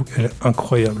ton Facebook, elle est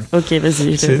incroyable. Ok,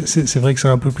 vas-y. C'est vrai que c'est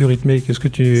un peu plus rythmé que ce que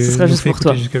tu sera nous juste fais pour écouter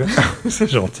toi. jusque-là.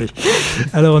 C'est gentil.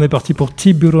 Alors on est parti pour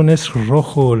Tiburones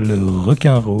Rojo, le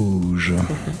requin rouge.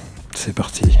 C'est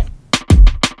parti.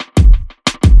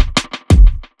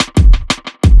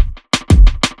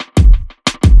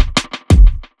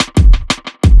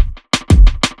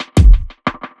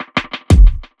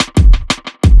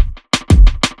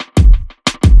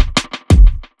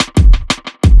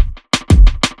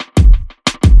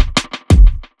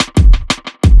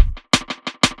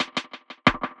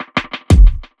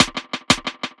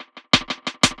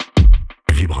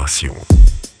 Vibration.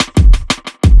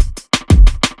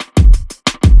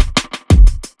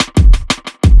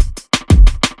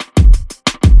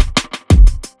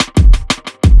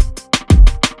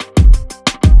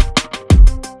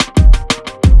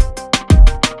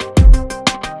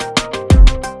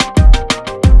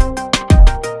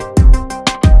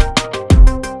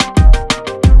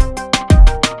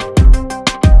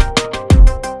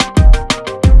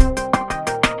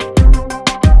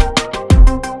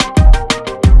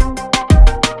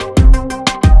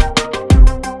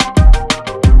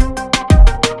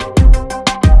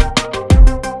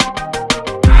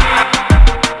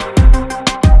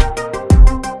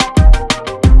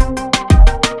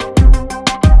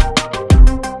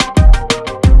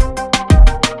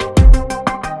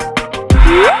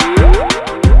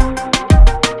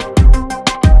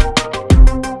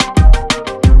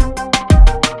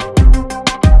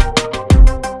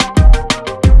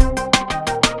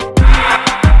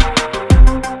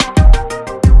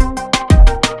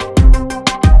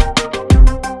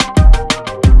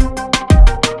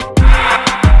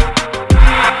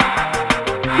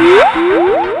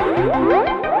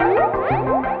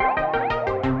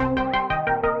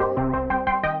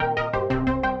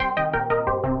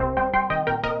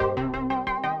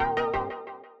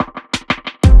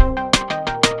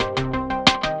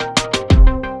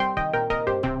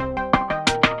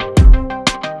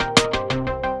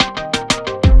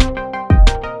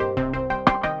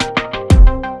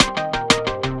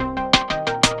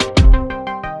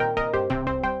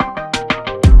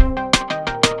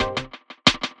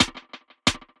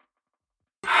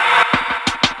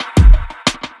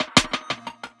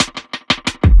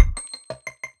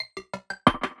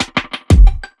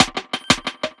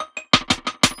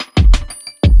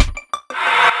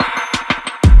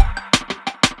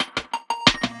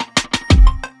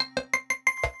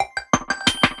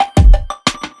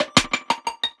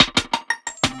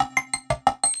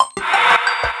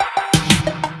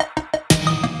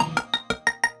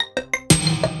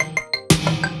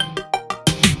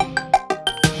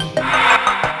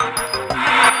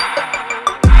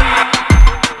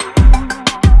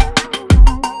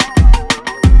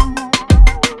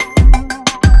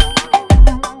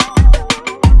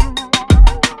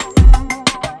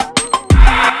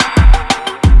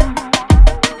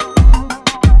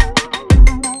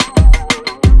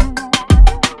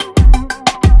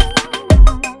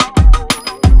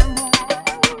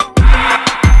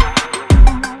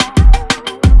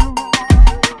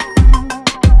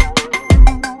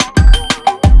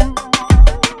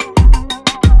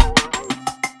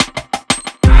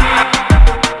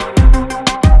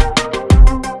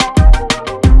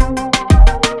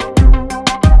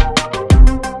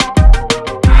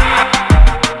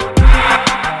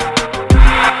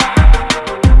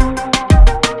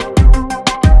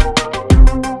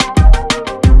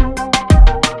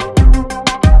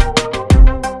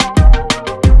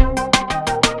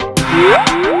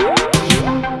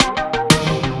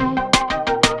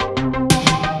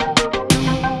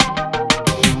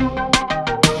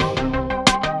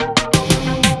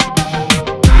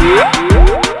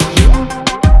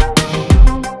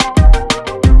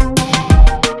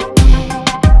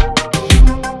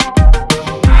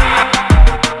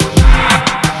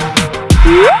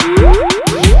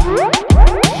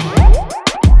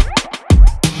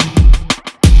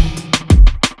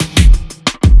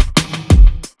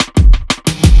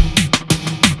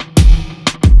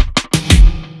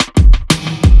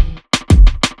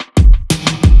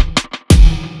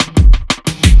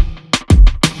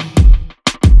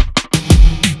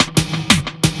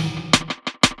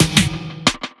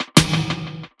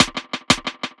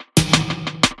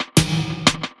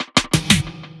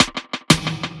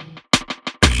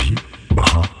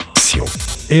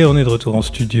 Et on est de retour en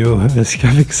studio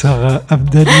avec Sarah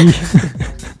Abdali.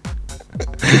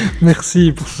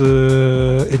 Merci pour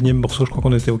ce énième morceau. Je crois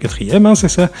qu'on était au 4e, hein, c'est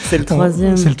ça? C'est le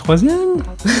 3e. C'est le 3e?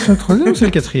 C'est le 3e ou c'est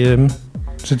le 4e?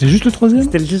 C'était juste le 3e?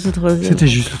 C'était juste le 3e. C'était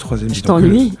juste le 3e. Je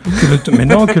t'ennuie. Mais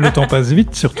non, que le temps passe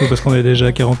vite, surtout parce qu'on est déjà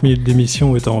à 40 minutes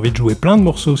d'émission et t'as envie de jouer plein de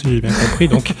morceaux, si j'ai bien compris.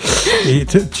 Donc, et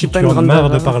tu en as marre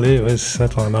de parler. Ouais, c'est ça,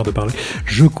 t'en as marre de parler.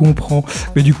 Je comprends.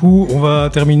 Mais du coup, on va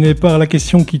terminer par la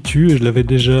question qui tue. Et je l'avais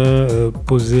déjà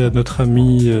posée à notre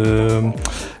ami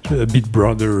Big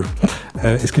Brother.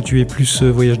 Est-ce que tu es plus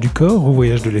voyage du corps ou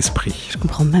voyage de l'esprit? Je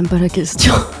comprends même pas la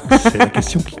question. C'est la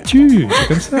question qui tue, c'est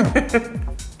comme ça.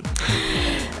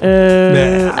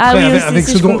 Avec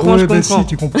ce dont je comprends. Si,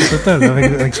 tu comprends total.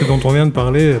 Avec ce dont on vient de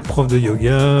parler, prof de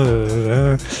yoga.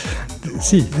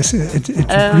 Si, es-tu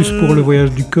plus pour le voyage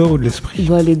du corps ou de l'esprit?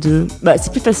 Les deux.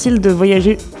 C'est plus facile de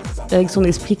voyager avec son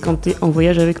esprit quand t'es en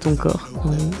voyage avec ton corps.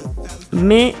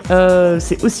 Mais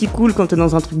c'est aussi cool quand t'es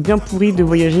dans un truc bien pourri de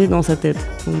voyager dans sa tête.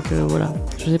 Donc voilà,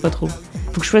 je sais pas trop.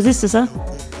 Faut que je choisisse, c'est ça?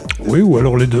 Oui, ou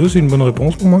alors les deux, c'est une bonne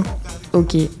réponse pour moi.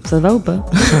 Ok, ça va ou pas?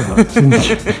 Ça va, c'est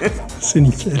nickel. C'est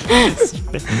nickel.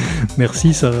 Super.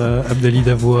 Merci Sarah Abdali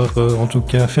d'avoir en tout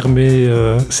cas fermé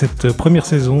cette première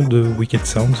saison de Wicked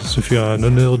Sound. Ce fut un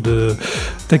honneur de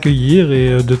t'accueillir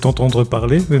et de t'entendre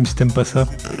parler, même si t'aimes pas ça.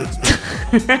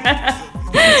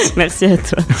 Merci à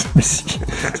toi. Merci.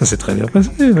 Ça s'est très bien passé,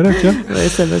 voilà, tiens. Ouais,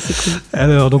 ça va, c'est cool.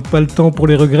 Alors, donc pas le temps pour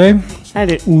les regrets?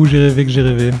 Allez. Ou j'ai rêvé que j'ai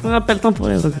rêvé? On n'a pas le temps pour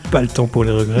les regrets. Pas le temps pour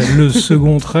les regrets. Le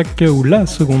second track, ou la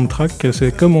seconde track,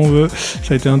 c'est comme on veut.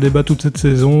 Ça a été un débat toute cette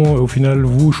saison. Au final,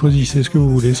 vous choisissez ce que vous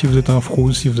voulez. Si vous êtes un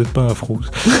frousse, si vous n'êtes pas un frousse.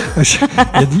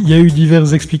 Il y a eu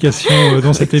diverses explications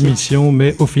dans cette émission,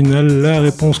 mais au final, la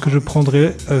réponse que je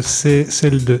prendrai, c'est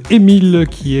celle de Émile,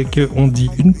 qui est qu'on dit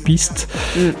une piste,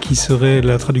 qui serait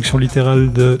la traduction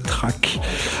littérale de track.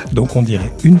 Donc on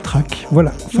dirait une track.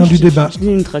 Voilà, fin du débat. Je dis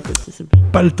une track aussi, c'est bien.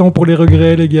 Pas le temps pour les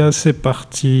regrets, les gars. C'est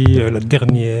parti. La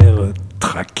dernière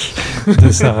track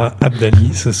de Sarah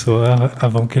Abdali ce soir,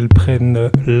 avant qu'elle prenne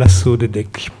l'assaut des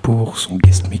decks pour son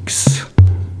guest mix.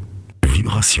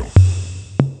 Vibration.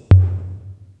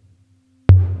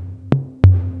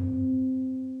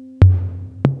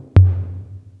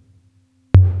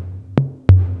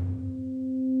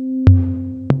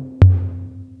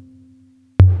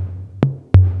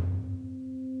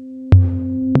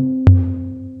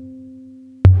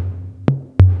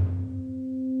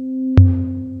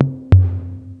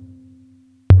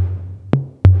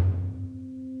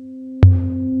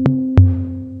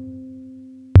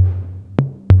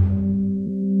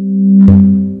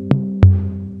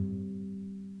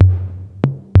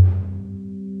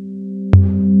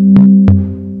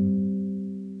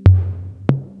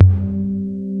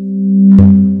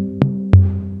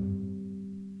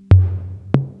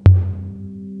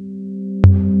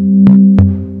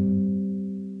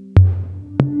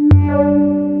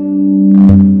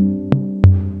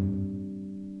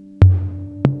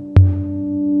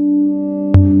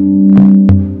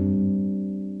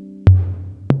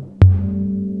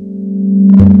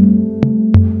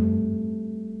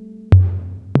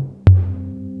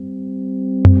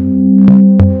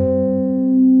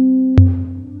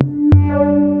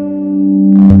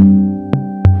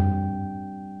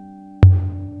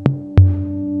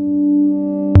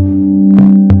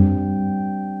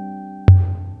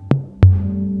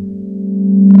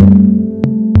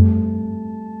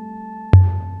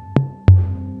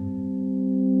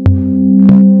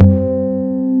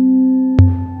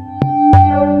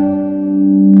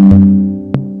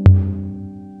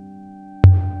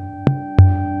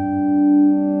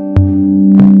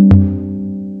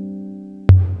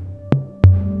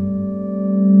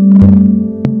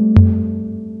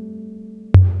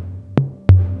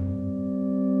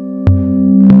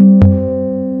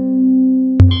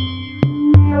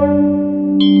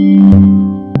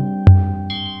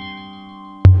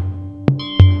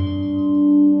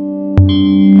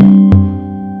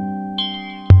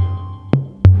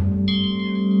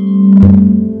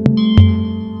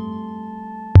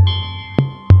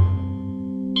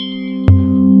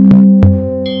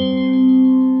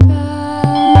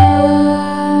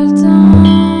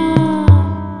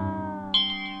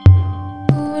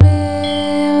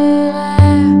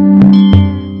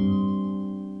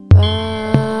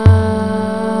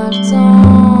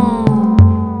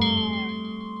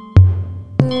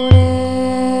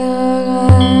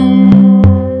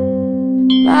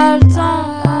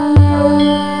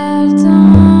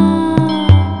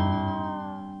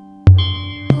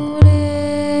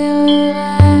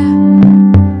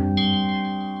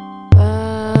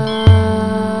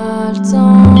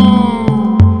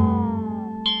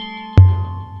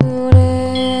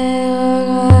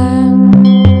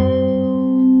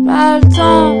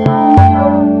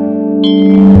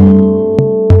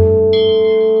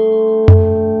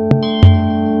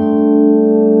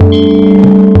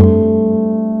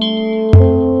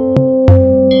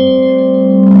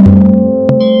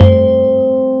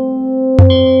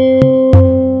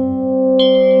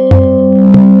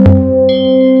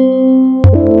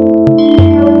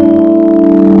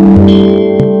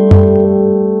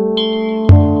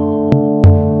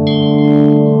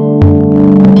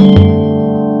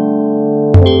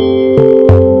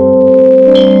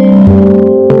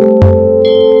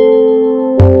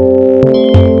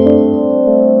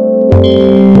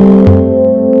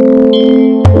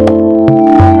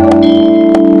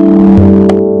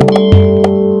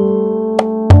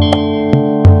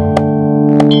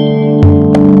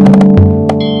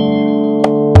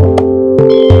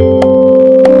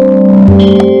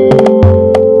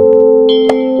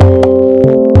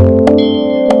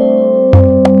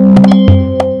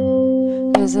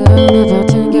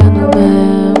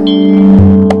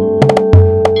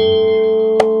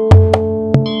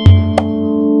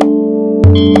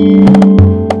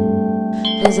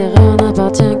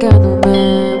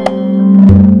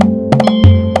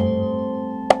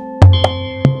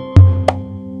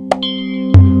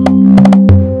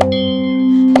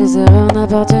 erreurs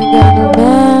n'appartiennent qu'à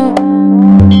nous-mêmes.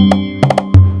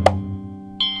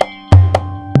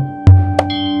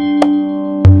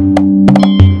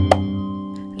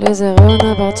 Les erreurs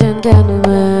n'appartiennent qu'à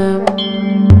nous-mêmes.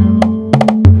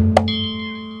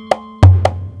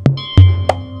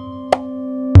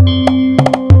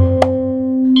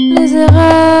 Les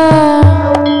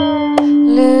erreurs,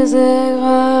 les erreurs.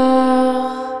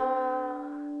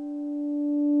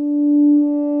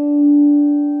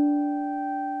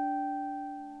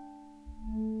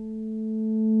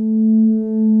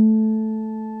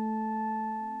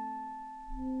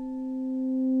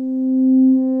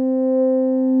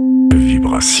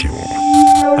 Vibration.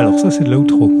 Alors ça c'est de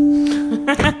l'outro.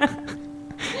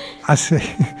 Ah c'est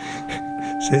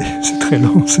très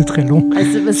long, c'est très long. Ah,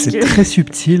 c'est très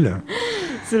subtil.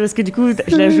 C'est parce que du coup,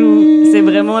 je la joue. C'est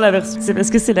vraiment la version. C'est parce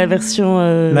que c'est la version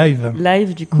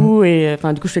live du coup, et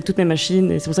enfin du coup, je fais avec toutes mes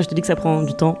machines, et c'est pour ça que je te dis que ça prend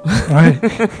du temps. Ouais.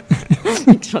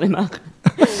 J'en ai marre.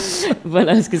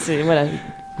 Voilà, parce que c'est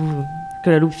que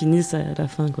la loupe finisse à la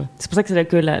fin, quoi. C'est pour ça que c'est là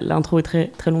que l'intro est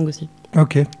très très longue aussi.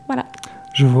 Ok. Voilà.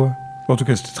 Je vois. En tout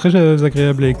cas, c'était très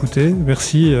agréable à écouter.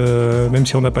 Merci, même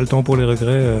si on n'a pas le temps pour les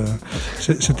regrets.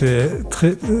 C'était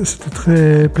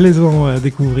très plaisant à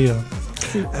découvrir.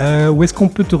 Où est-ce qu'on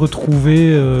peut te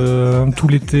retrouver tout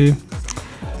l'été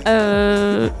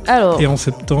Alors. Et en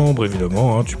septembre,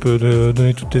 évidemment, hein, tu peux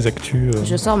donner toutes tes actus.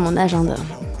 Je sors mon agenda.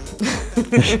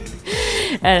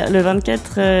 Alors, le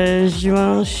 24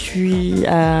 juin, je suis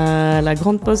à la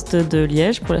Grande Poste de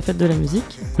Liège pour la fête de la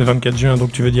musique. Le 24 juin,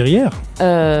 donc tu veux dire hier ?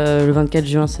 Le 24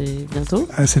 juin, c'est bientôt.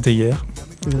 Ah, c'était hier.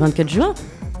 Le 24 juin ?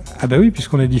 Ah bah oui,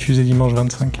 puisqu'on est diffusé dimanche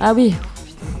 25. Ah oui.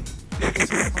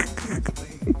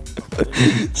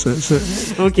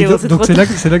 Okay, donc c'est là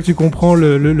que tu comprends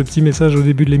le petit message au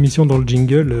début de l'émission dans le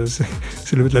jingle.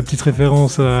 C'est la petite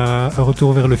référence à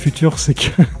Retour vers le futur,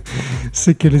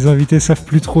 c'est que les invités savent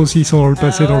plus trop s'ils sont dans le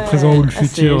passé, dans le présent ou le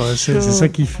futur. C'est ça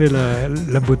qui fait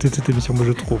la beauté de cette émission, moi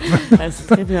je trouve. Ah, c'est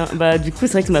très bien. Bah du coup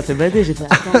c'est vrai que ça m'a fait bader. J'ai fait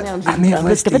merde.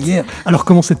 Ouais, c'était hier. Alors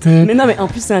comment c'était ? Mais non, mais en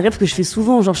plus c'est un rêve que je fais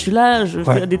souvent. Genre je suis là, je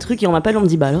fais des trucs et on m'appelle, on me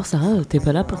dit bah alors Sarah, t'es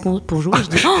pas là pour jouer ? Je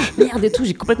dis oh merde et tout,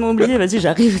 j'ai complètement oublié. Vas-y,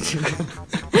 j'arrive.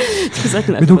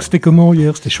 Mais donc c'était comment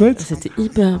hier ? C'était chouette ? C'était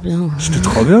hyper bien. C'était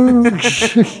trop bien.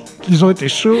 Les gens étaient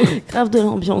chauds. Grave de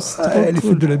l'ambiance. Les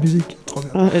fêtes de la musique. Trop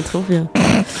bien. Ouais, trop bien.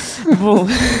 Bon.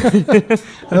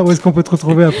 Alors où est-ce qu'on peut te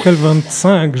retrouver après le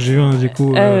 25 juin du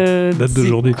coup, date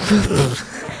d'aujourd'hui.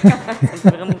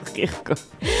 Vraiment rire quoi.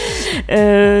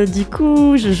 Du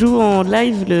coup, je joue en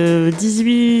live le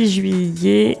 18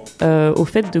 juillet aux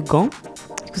fêtes de Gand.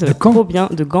 Du coup, ça va être trop bien.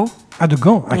 De Gand. Ah, de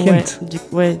Gand, à Kent.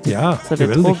 Ça va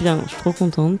être trop bien, je suis trop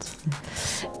contente.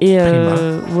 Et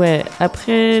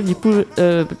après, du coup,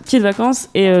 petites vacances.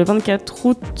 Et le 24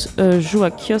 août, je joue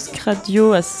à Kiosque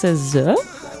Radio à 16h.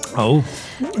 Oh.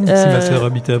 Si ma sœur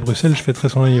habitait à Bruxelles, je fêterais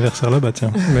son anniversaire là-bas,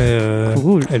 tiens. Mais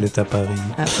cool. Elle est à Paris.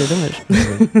 Ah, c'est dommage.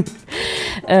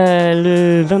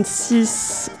 Le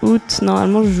 26 août,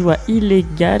 normalement, je joue à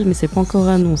Illégal, mais c'est pas encore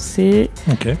annoncé.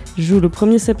 Okay. Je joue le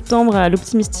 1er septembre à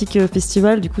l'Optimistic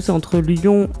Festival, du coup, c'est entre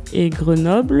Lyon et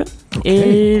Grenoble.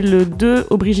 Okay. Et le 2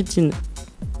 au Brigitine.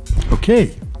 Ok.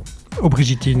 Au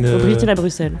Brigitine. Au à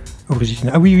Bruxelles. Au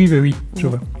Brigitine. Ah oui, je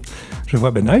vois. Je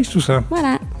vois, ben nice tout ça.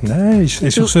 Voilà. Nice.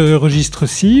 Et sur ce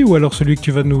registre-ci ou alors celui que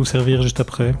tu vas nous servir juste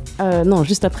après ? Non,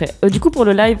 juste après. Du coup, pour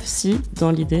le live, si, dans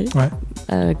l'idée,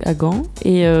 à Gand.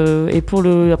 Et pour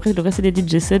après, le reste c'est des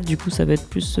DJ sets, du coup, ça va être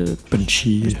plus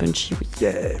punchy. Plus punchy, oui.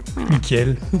 Yeah.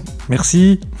 Nickel.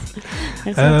 Merci.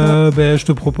 Je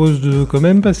te propose de quand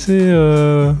même passer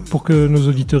pour que nos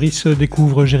auditeuristes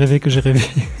découvrent J'ai rêvé que j'ai rêvé.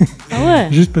 Ah ouais.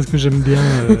 Juste parce que j'aime bien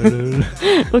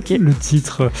le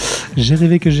titre. J'ai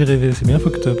rêvé que j'ai rêvé. C'est bien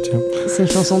fucked up, tiens. C'est une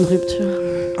chanson de rupture.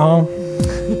 Ah.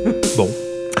 Bon.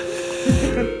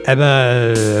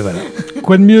 Voilà.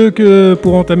 Quoi de mieux que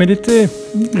pour entamer l'été ?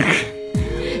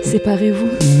 Séparez-vous.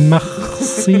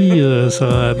 Merci,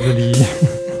 Sarah Abdali.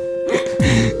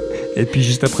 Et puis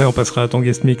juste après, on passera à ton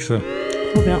guest mix.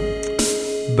 Trop bien.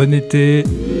 Bon été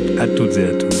à toutes et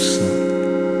à tous.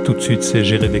 Tout de suite, c'est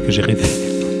J'ai rêvé que j'ai rêvé.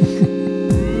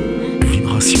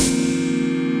 Vibration.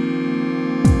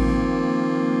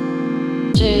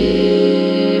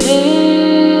 J'ai rêvé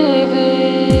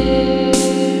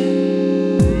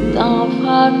d'un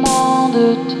fragment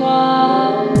de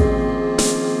toi.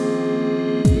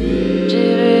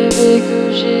 J'ai rêvé que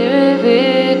j'ai rêvé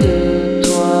de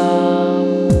toi.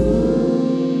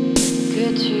 Que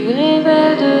tu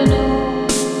rêvais de nous.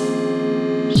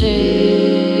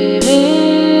 J'ai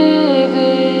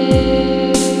rêvé.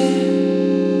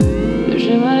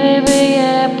 Je me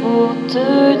réveillais pour te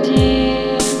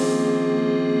dire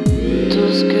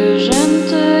tout ce que je ne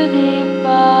te dis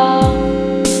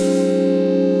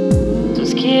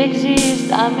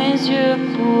à mes yeux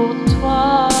pour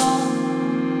toi.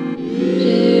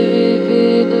 J'ai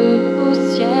rêvé de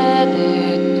poussière,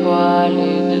 d'étoiles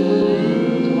et de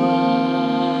toi.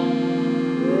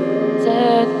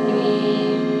 Cette nuit,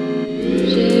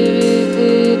 j'ai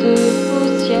rêvé de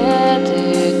poussière,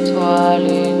 d'étoiles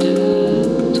et de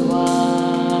toi.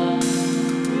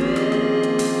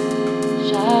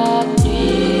 Chaque nuit.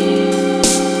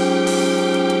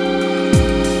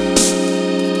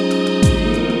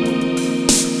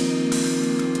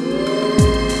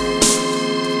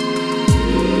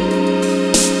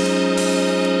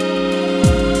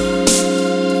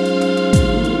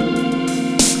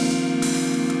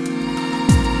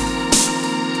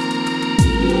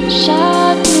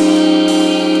 Chaque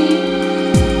nuit,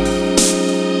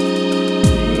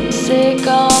 c'est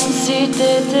comme si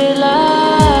t'étais là.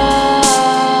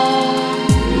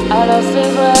 Alors c'est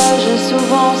vrai, j'ai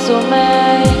souvent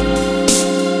sommeil.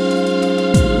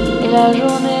 Et la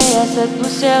journée, y'a cette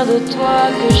poussière de toi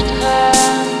que je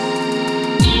traîne.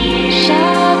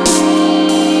 Chaque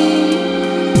nuit,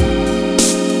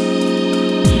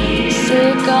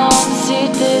 c'est comme si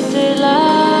t'étais là.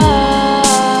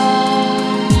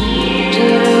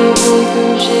 J'ai rêvé que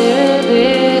j'ai rêvé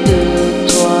de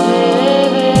toi. J'ai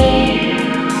rêvé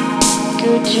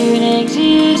que tu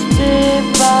n'existais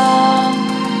pas.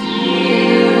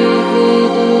 J'ai rêvé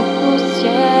de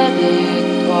poussière,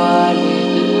 d'étoiles et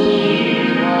de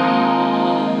toi.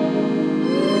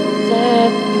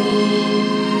 Cette nuit,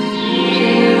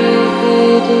 j'ai rêvé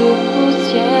de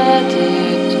poussière,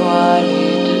 d'étoiles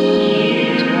et de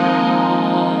toi.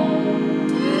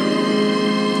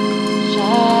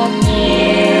 Chaque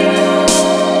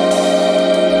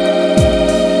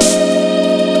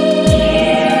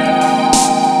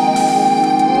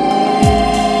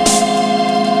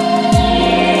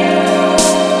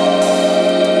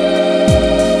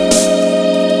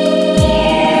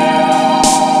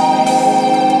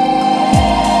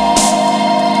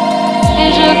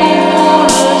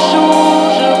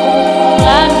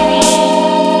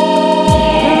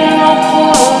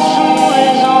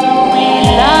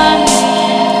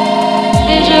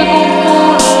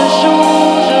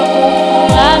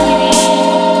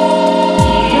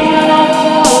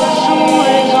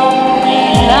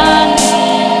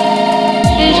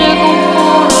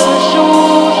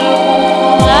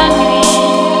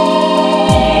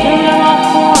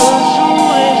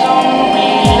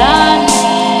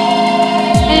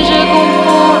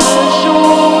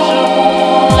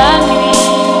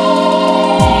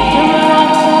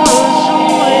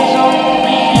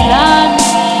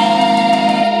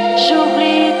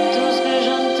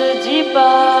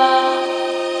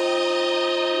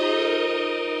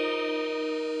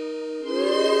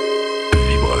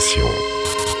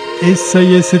Et ça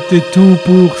y est, c'était tout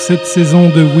pour cette saison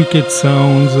de Wicked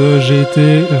Sounds. J'ai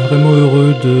été vraiment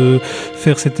heureux de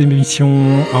faire cette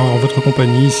émission en votre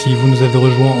compagnie. Si vous nous avez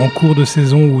rejoints en cours de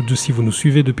saison ou si vous nous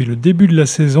suivez depuis le début de la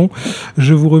saison,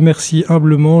 je vous remercie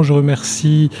humblement. Je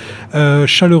remercie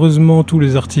chaleureusement tous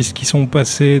les artistes qui sont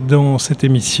passés dans cette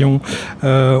émission.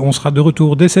 On sera de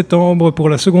retour dès septembre pour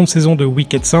la seconde saison de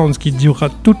Wicked Sounds qui durera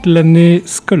toute l'année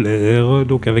scolaire,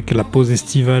 donc avec la pause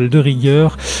estivale de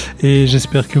rigueur. Et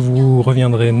j'espère que vous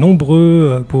reviendrez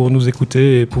nombreux pour nous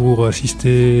écouter et pour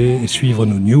assister et suivre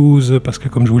nos news, parce que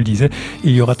comme je vous le disais,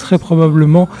 il y aura très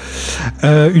probablement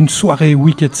une soirée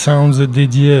Wicked Sounds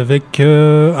dédiée avec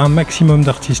un maximum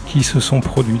d'artistes qui se sont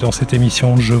produits dans cette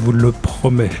émission, je vous le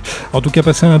promets. En tout cas,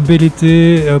 passez un bel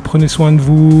été, prenez soin de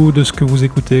vous, de ce que vous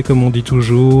écoutez, comme on dit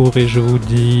toujours, et je vous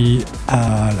dis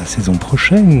à la saison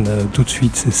prochaine. Tout de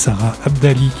suite, c'est Sarah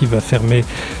Abdali qui va fermer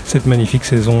cette magnifique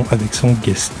saison avec son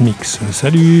guest mix.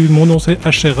 Salut, mon nom c'est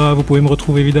Ashera, vous pouvez me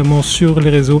retrouver évidemment sur les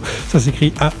réseaux, ça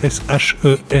s'écrit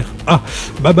A-S-H-E-R-A.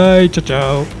 Bye bye, ciao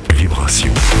ciao.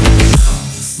 Vibration.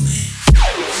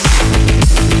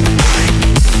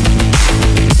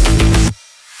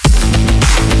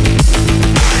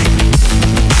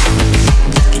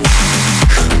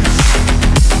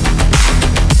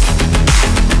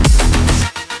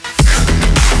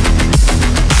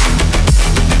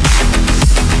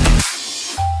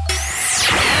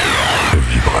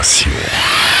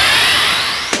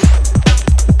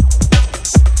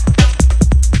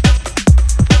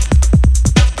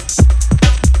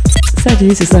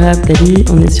 Salut, c'est Sarah Abdali,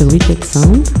 on est sur Wicked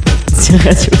Sound, sur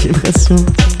Radio Vibration.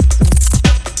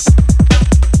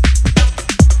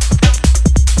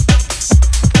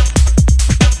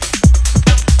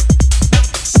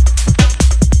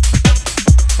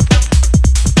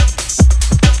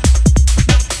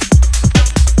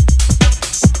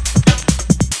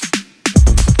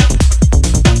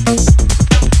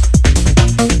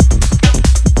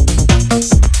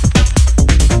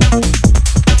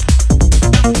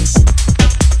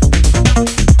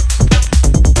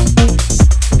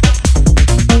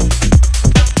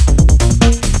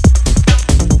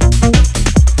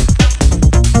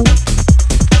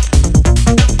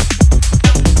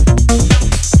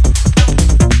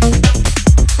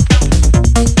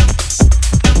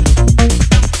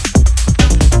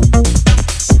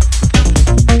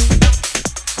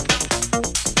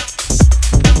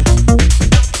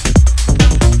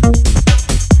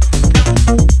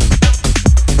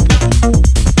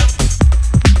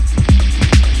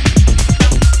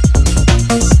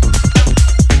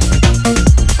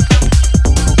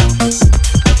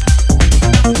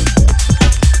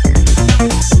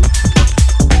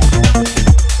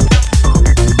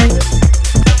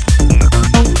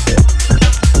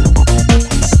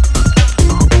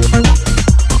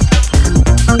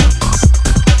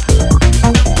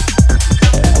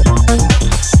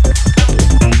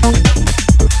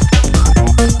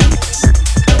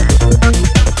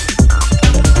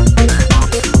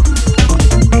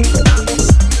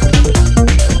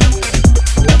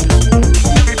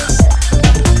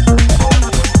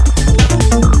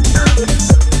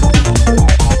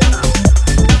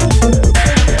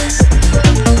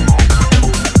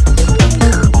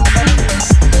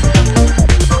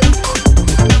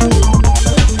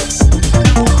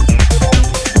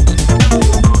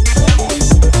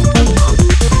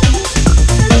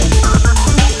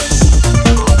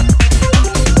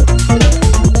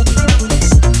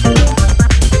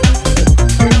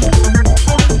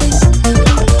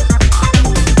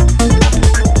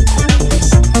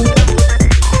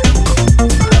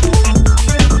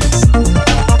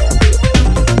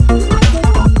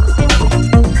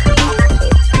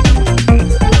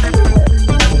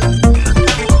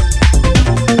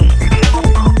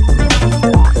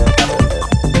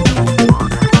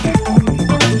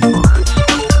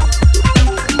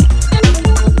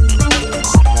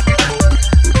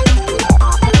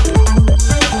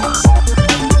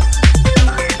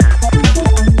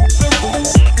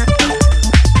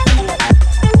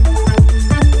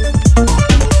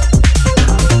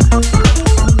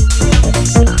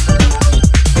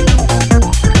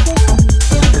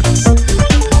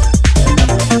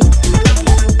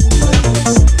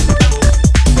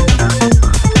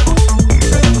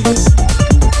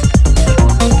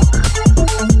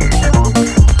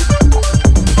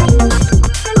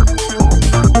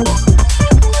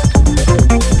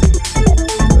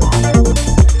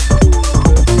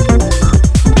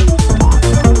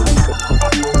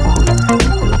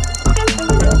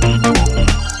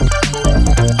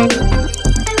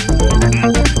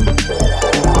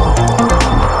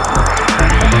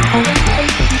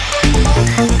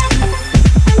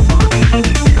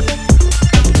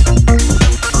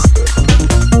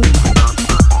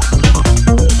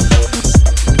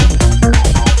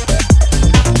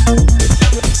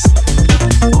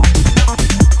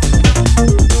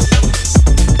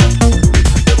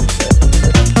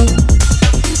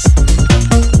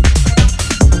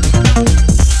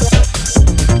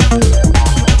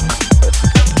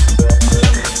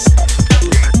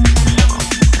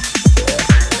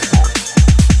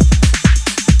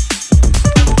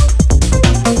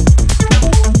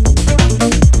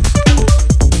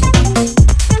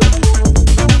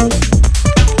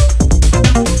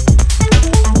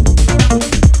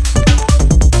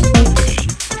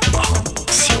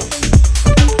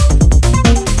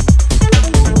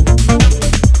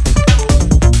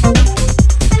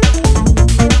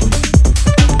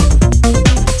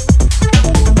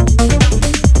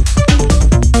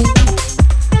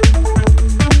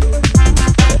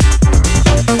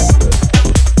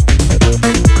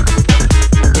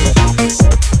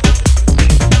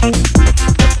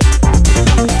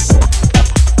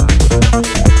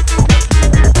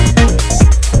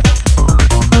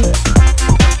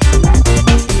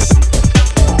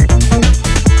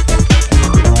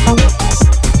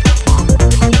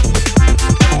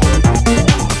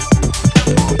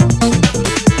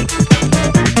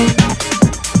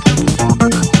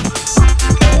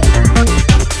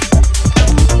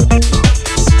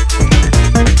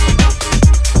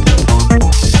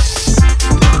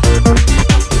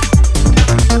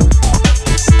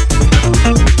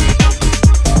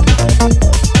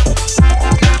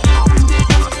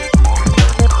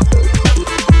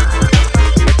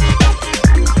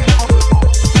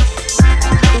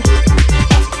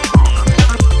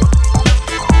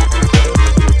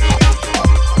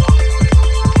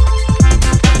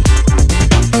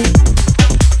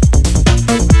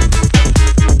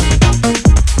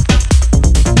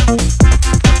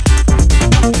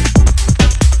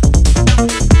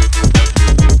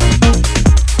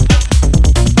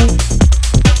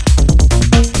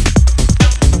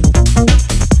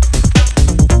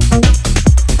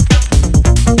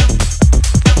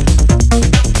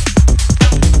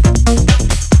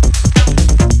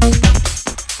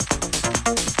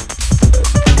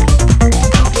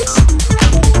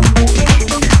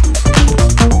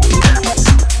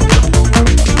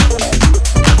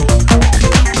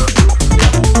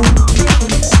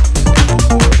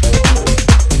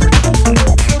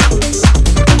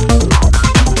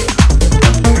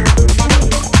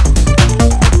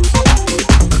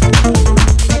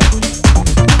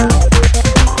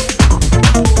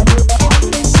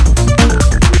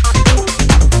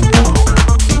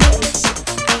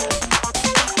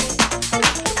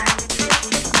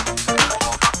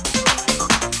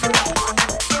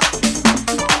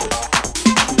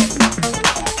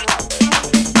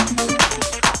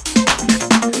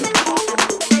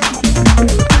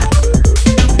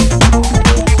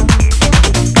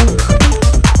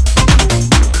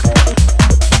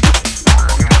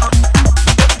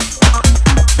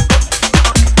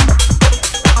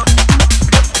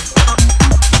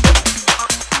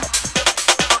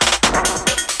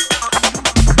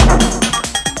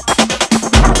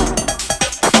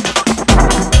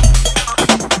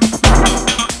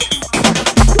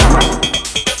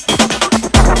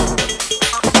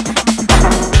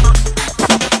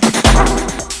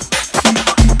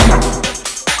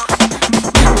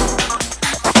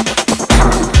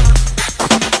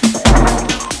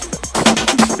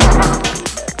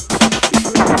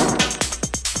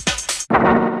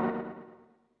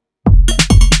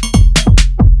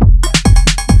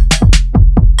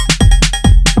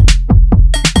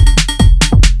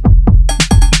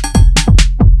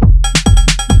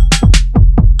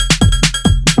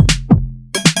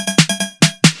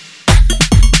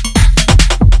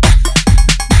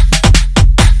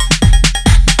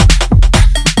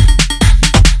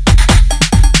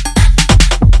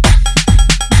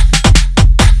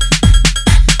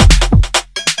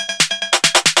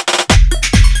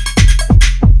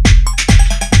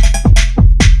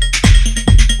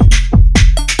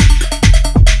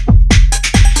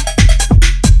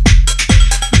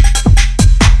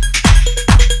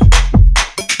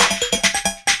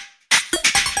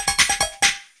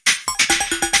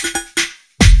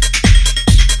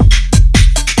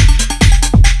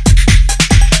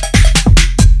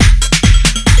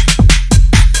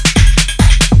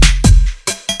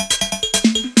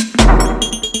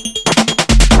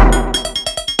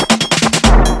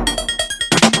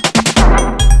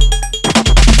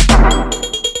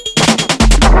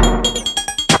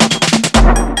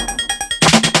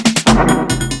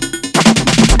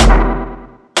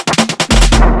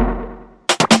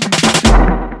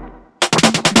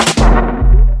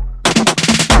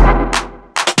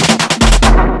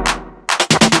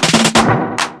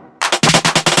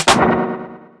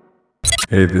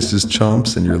 Hey, this is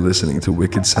Chomps, and you're listening to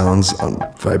Wicked Sounds on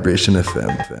Vibration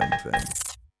FM. Vibration.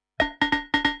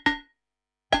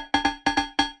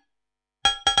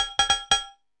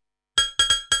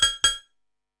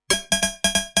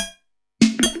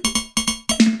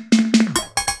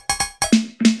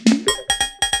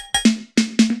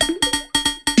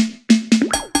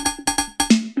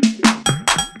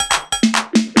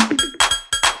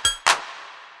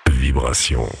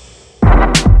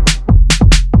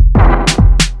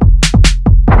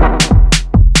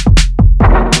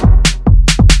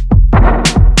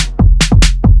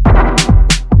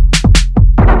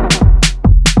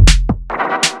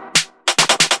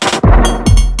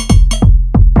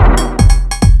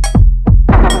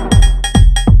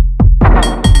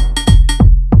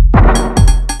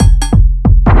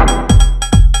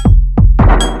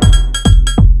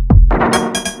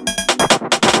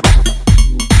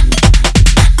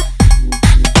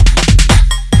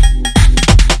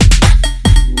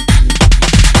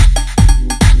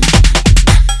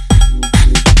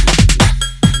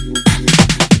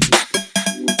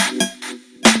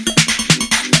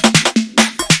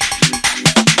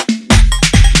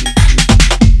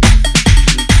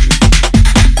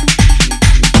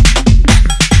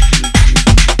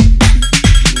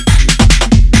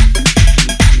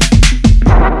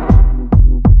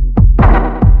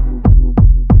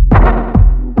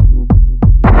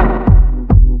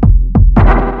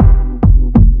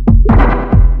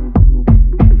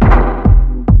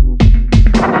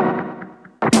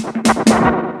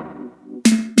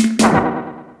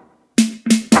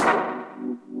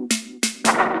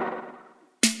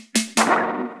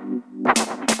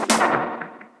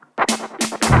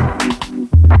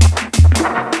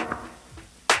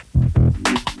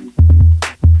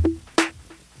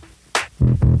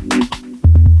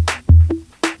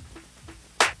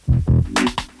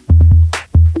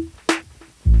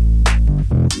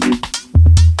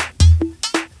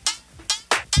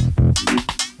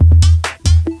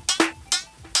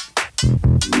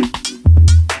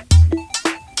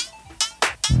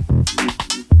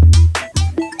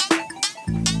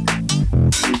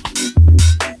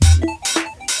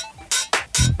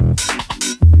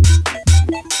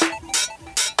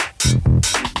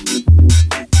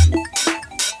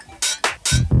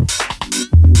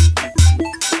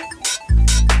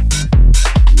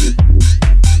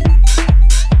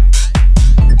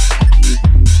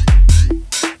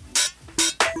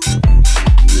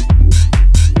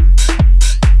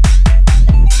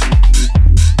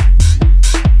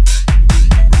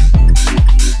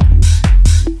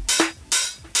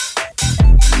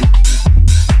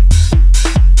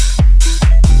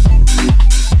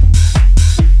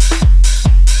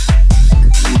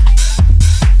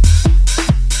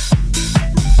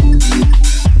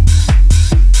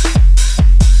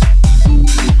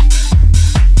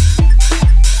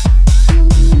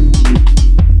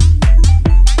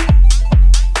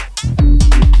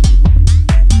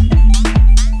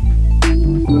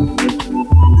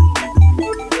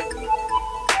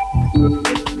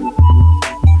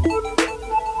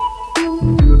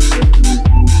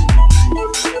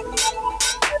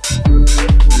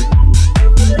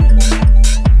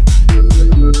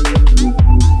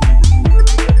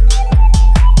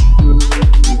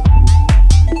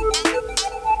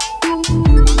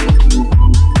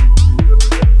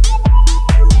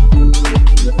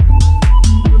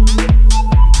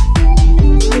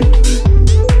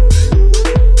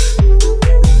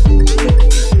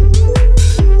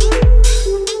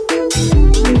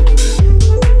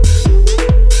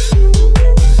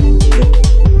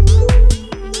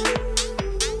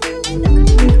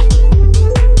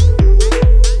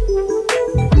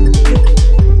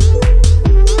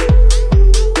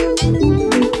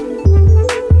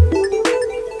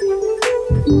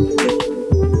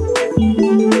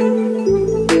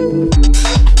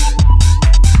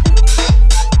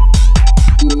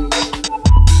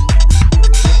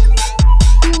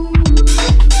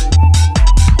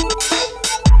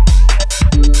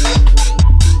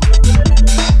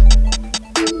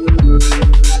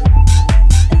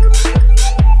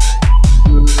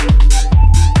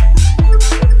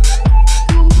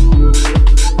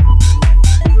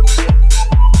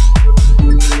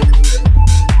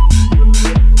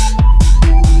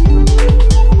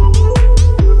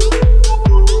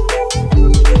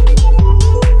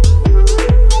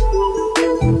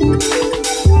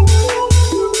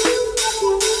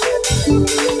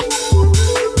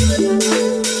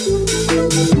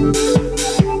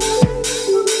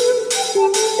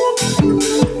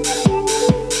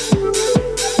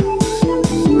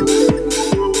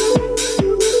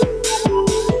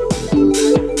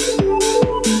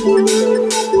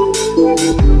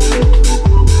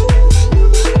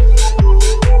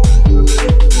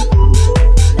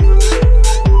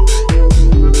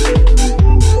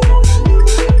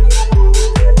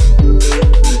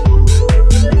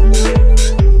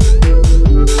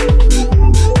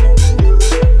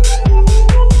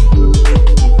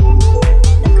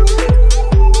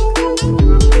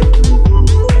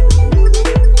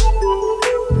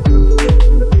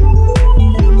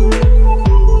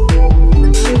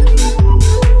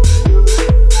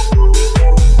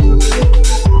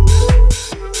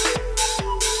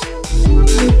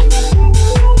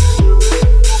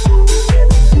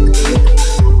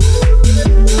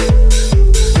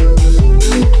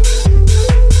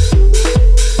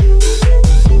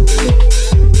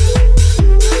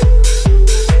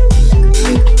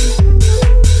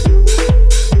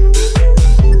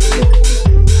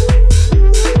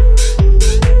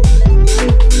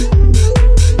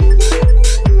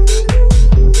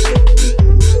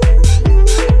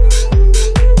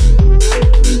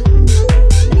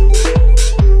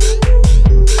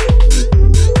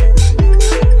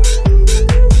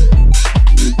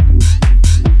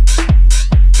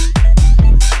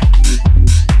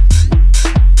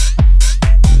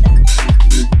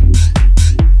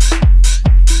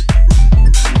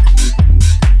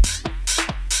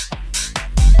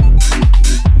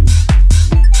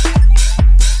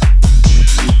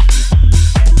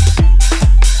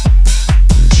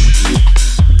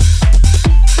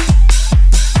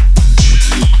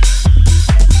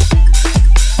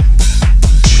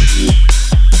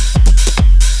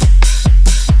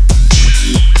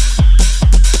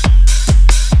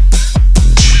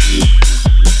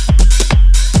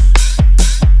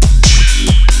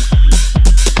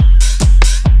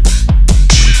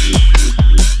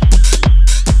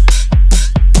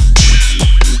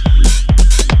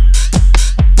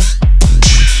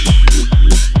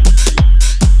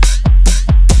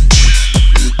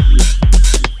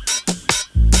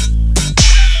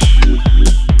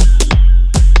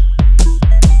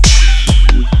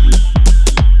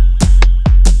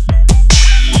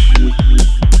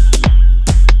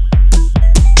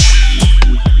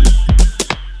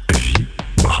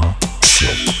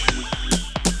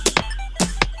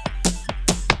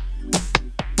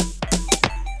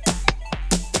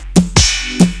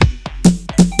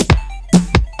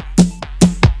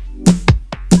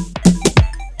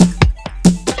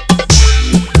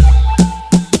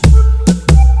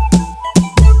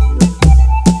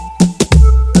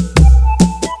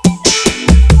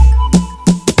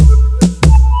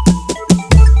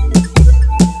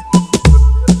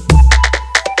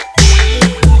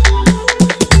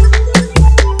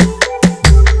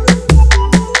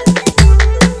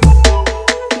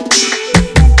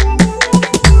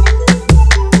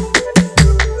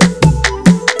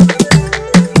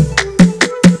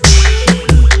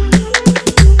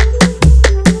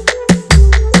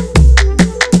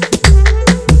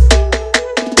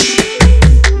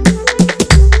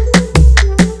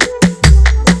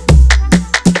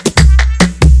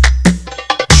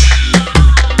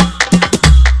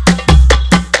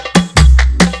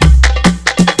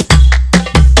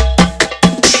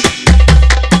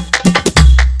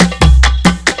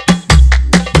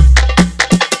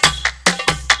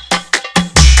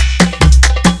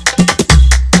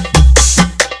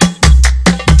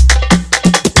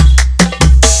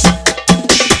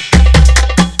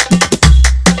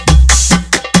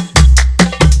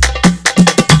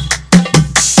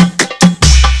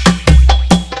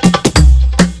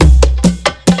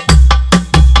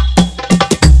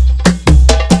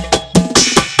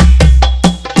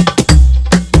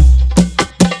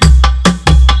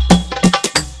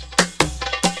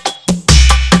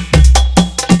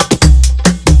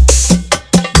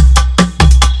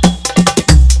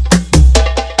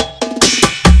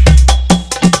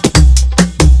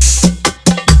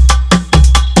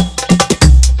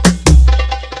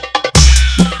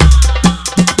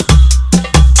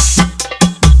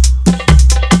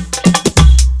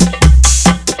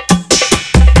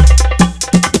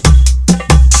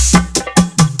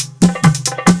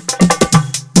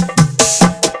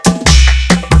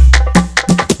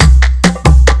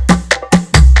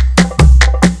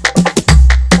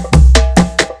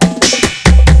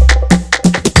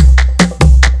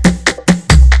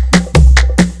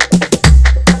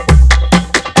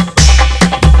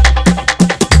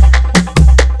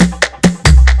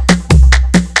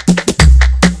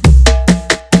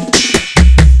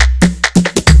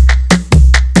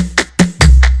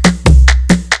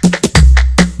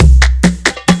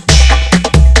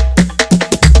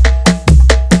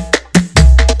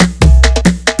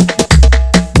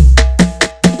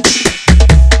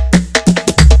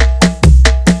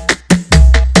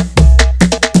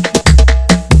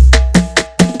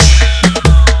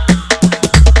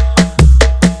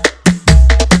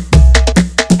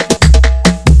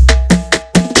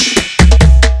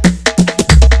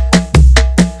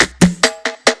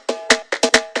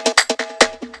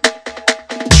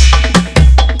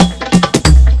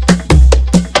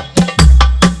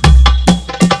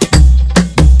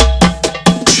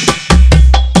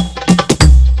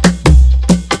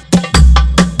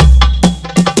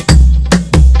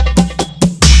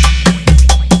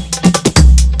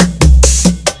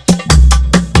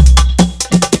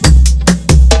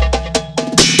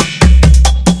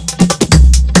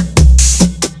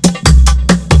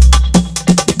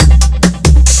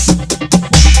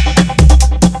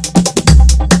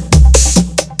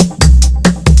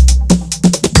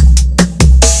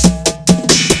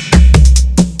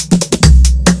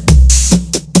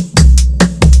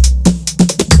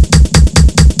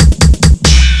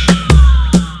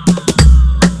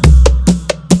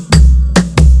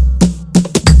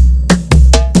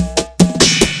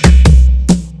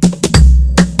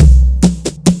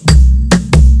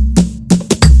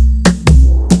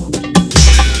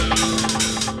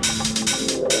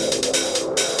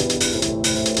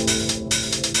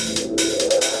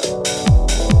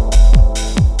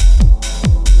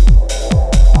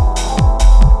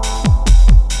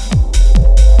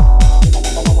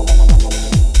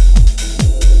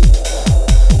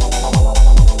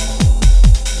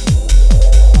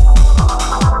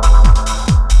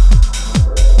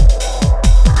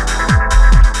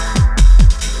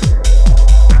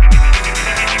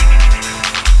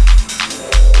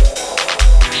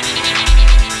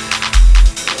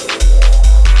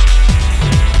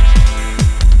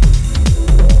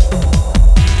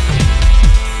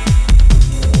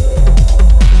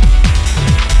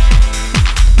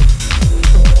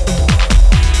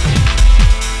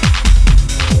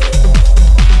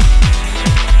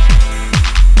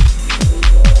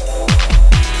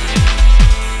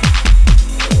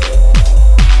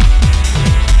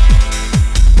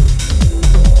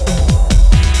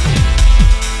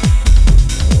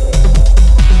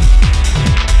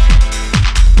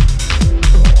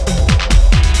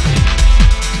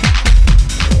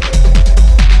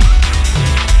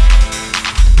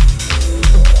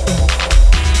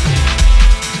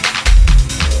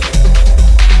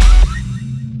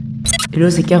 Hello,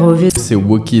 c'est Carové. C'est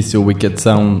Woki sur Wicked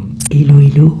Sound.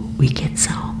 Hello, Wicked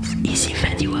Sounds, ici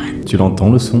 21. Tu l'entends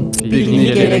le son?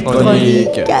 Pique-nique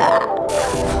électronique.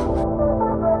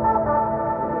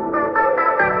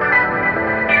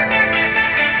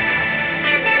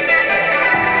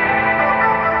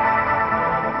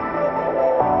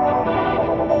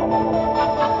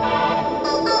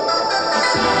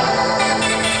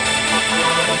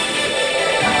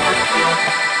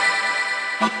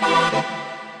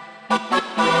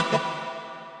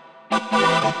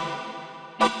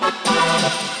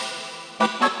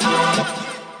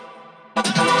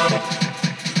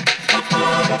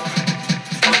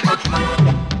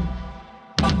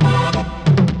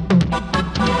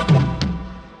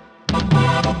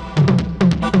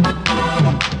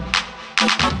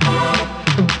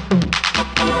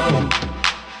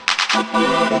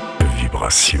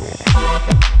 Vibration.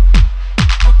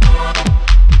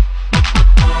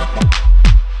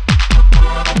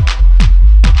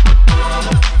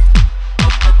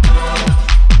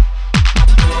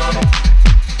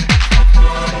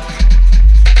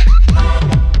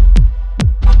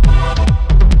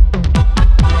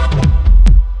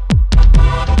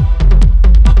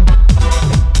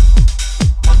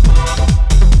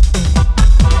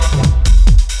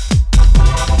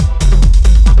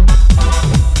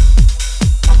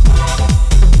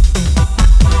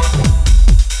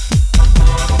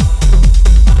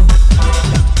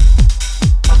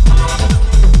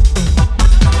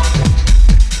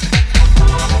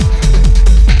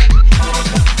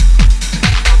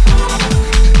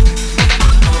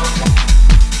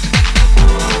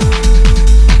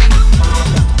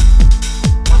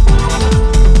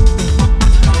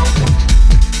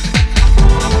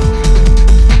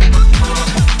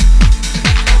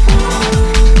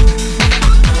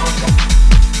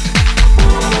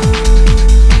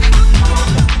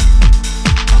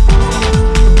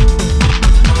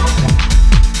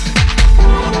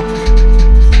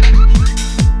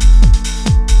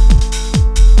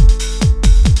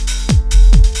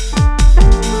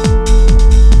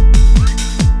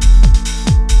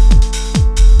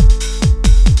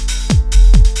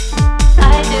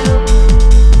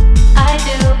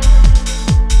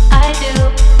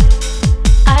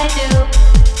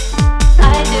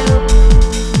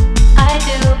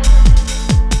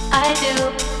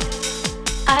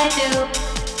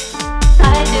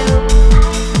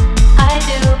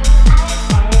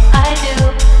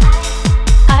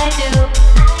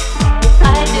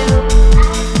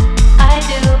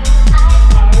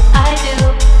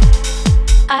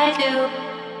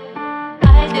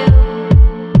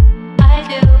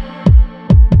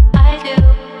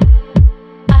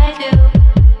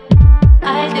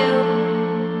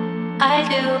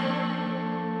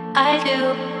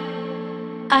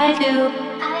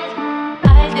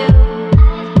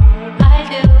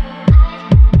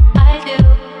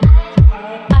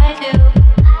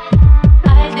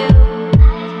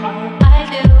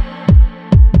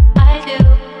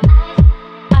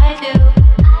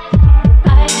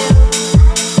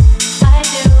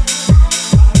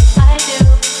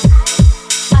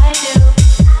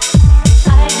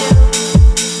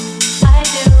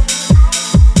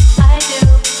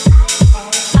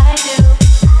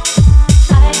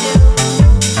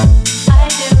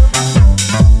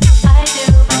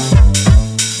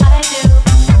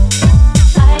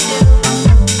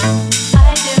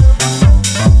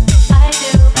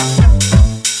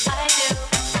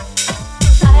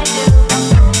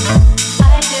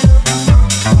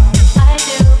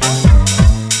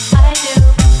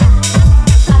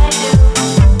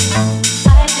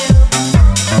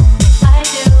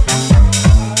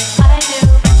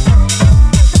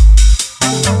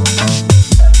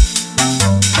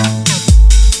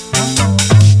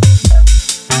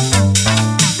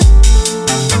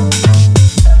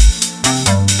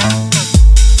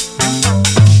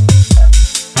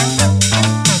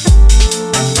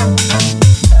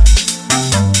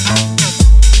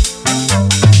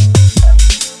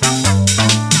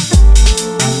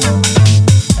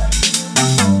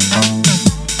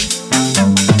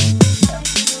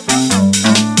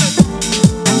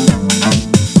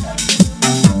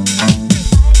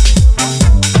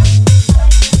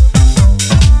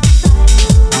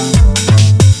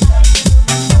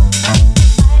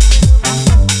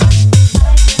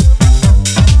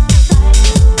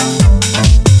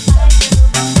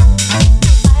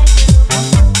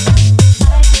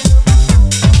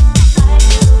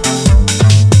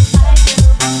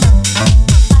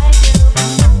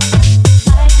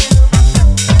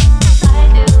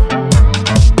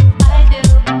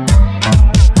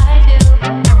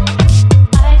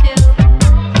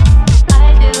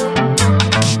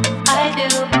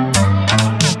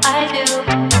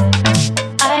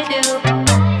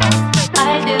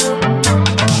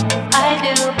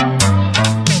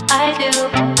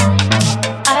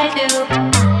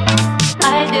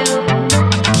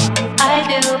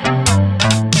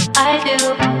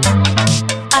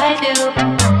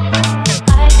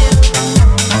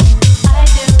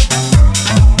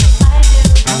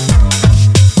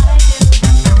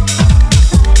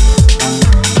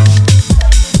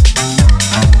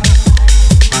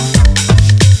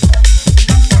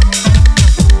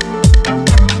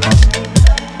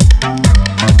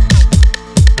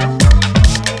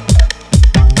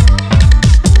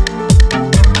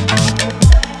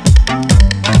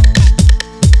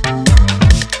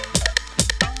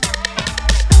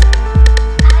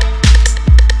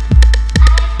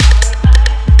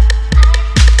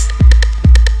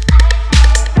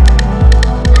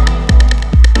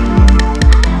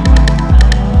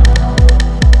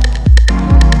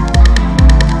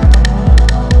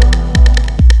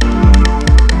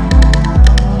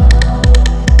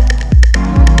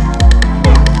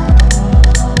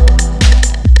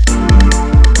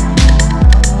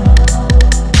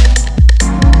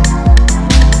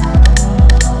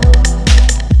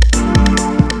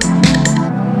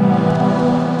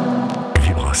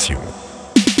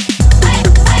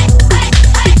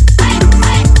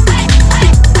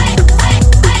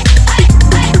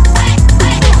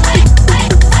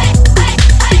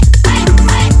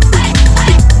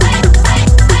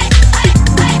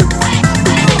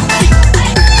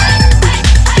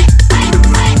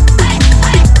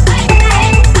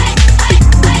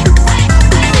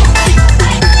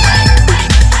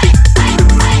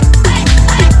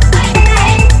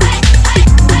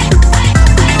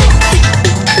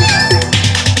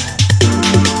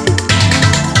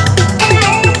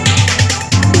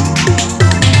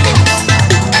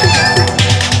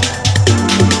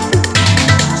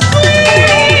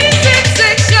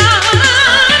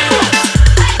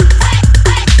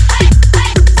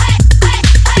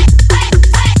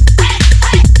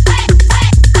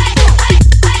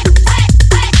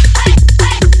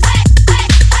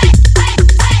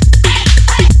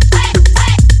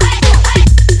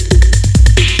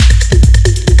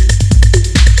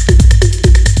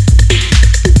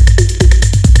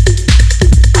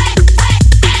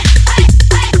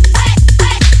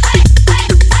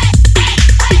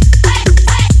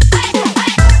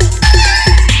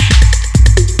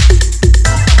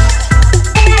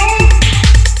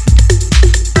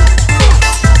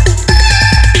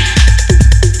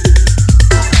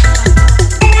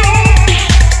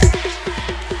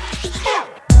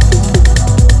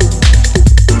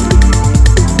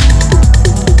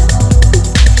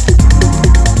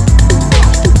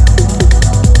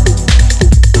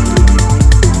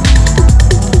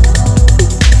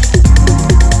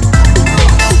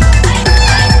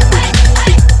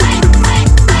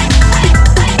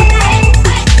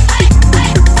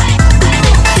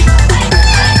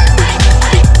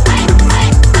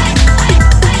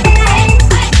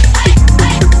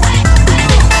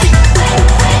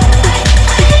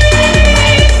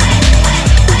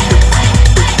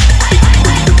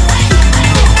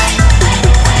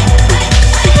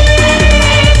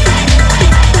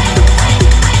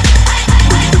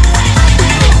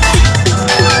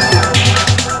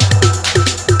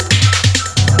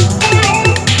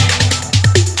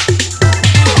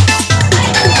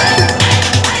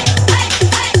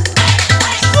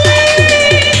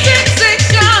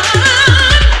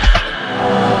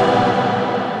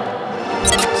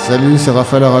 Salut, c'est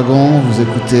Raphaël Aragon, vous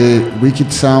écoutez Wicked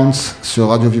Sounds sur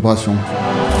Radio Vibration.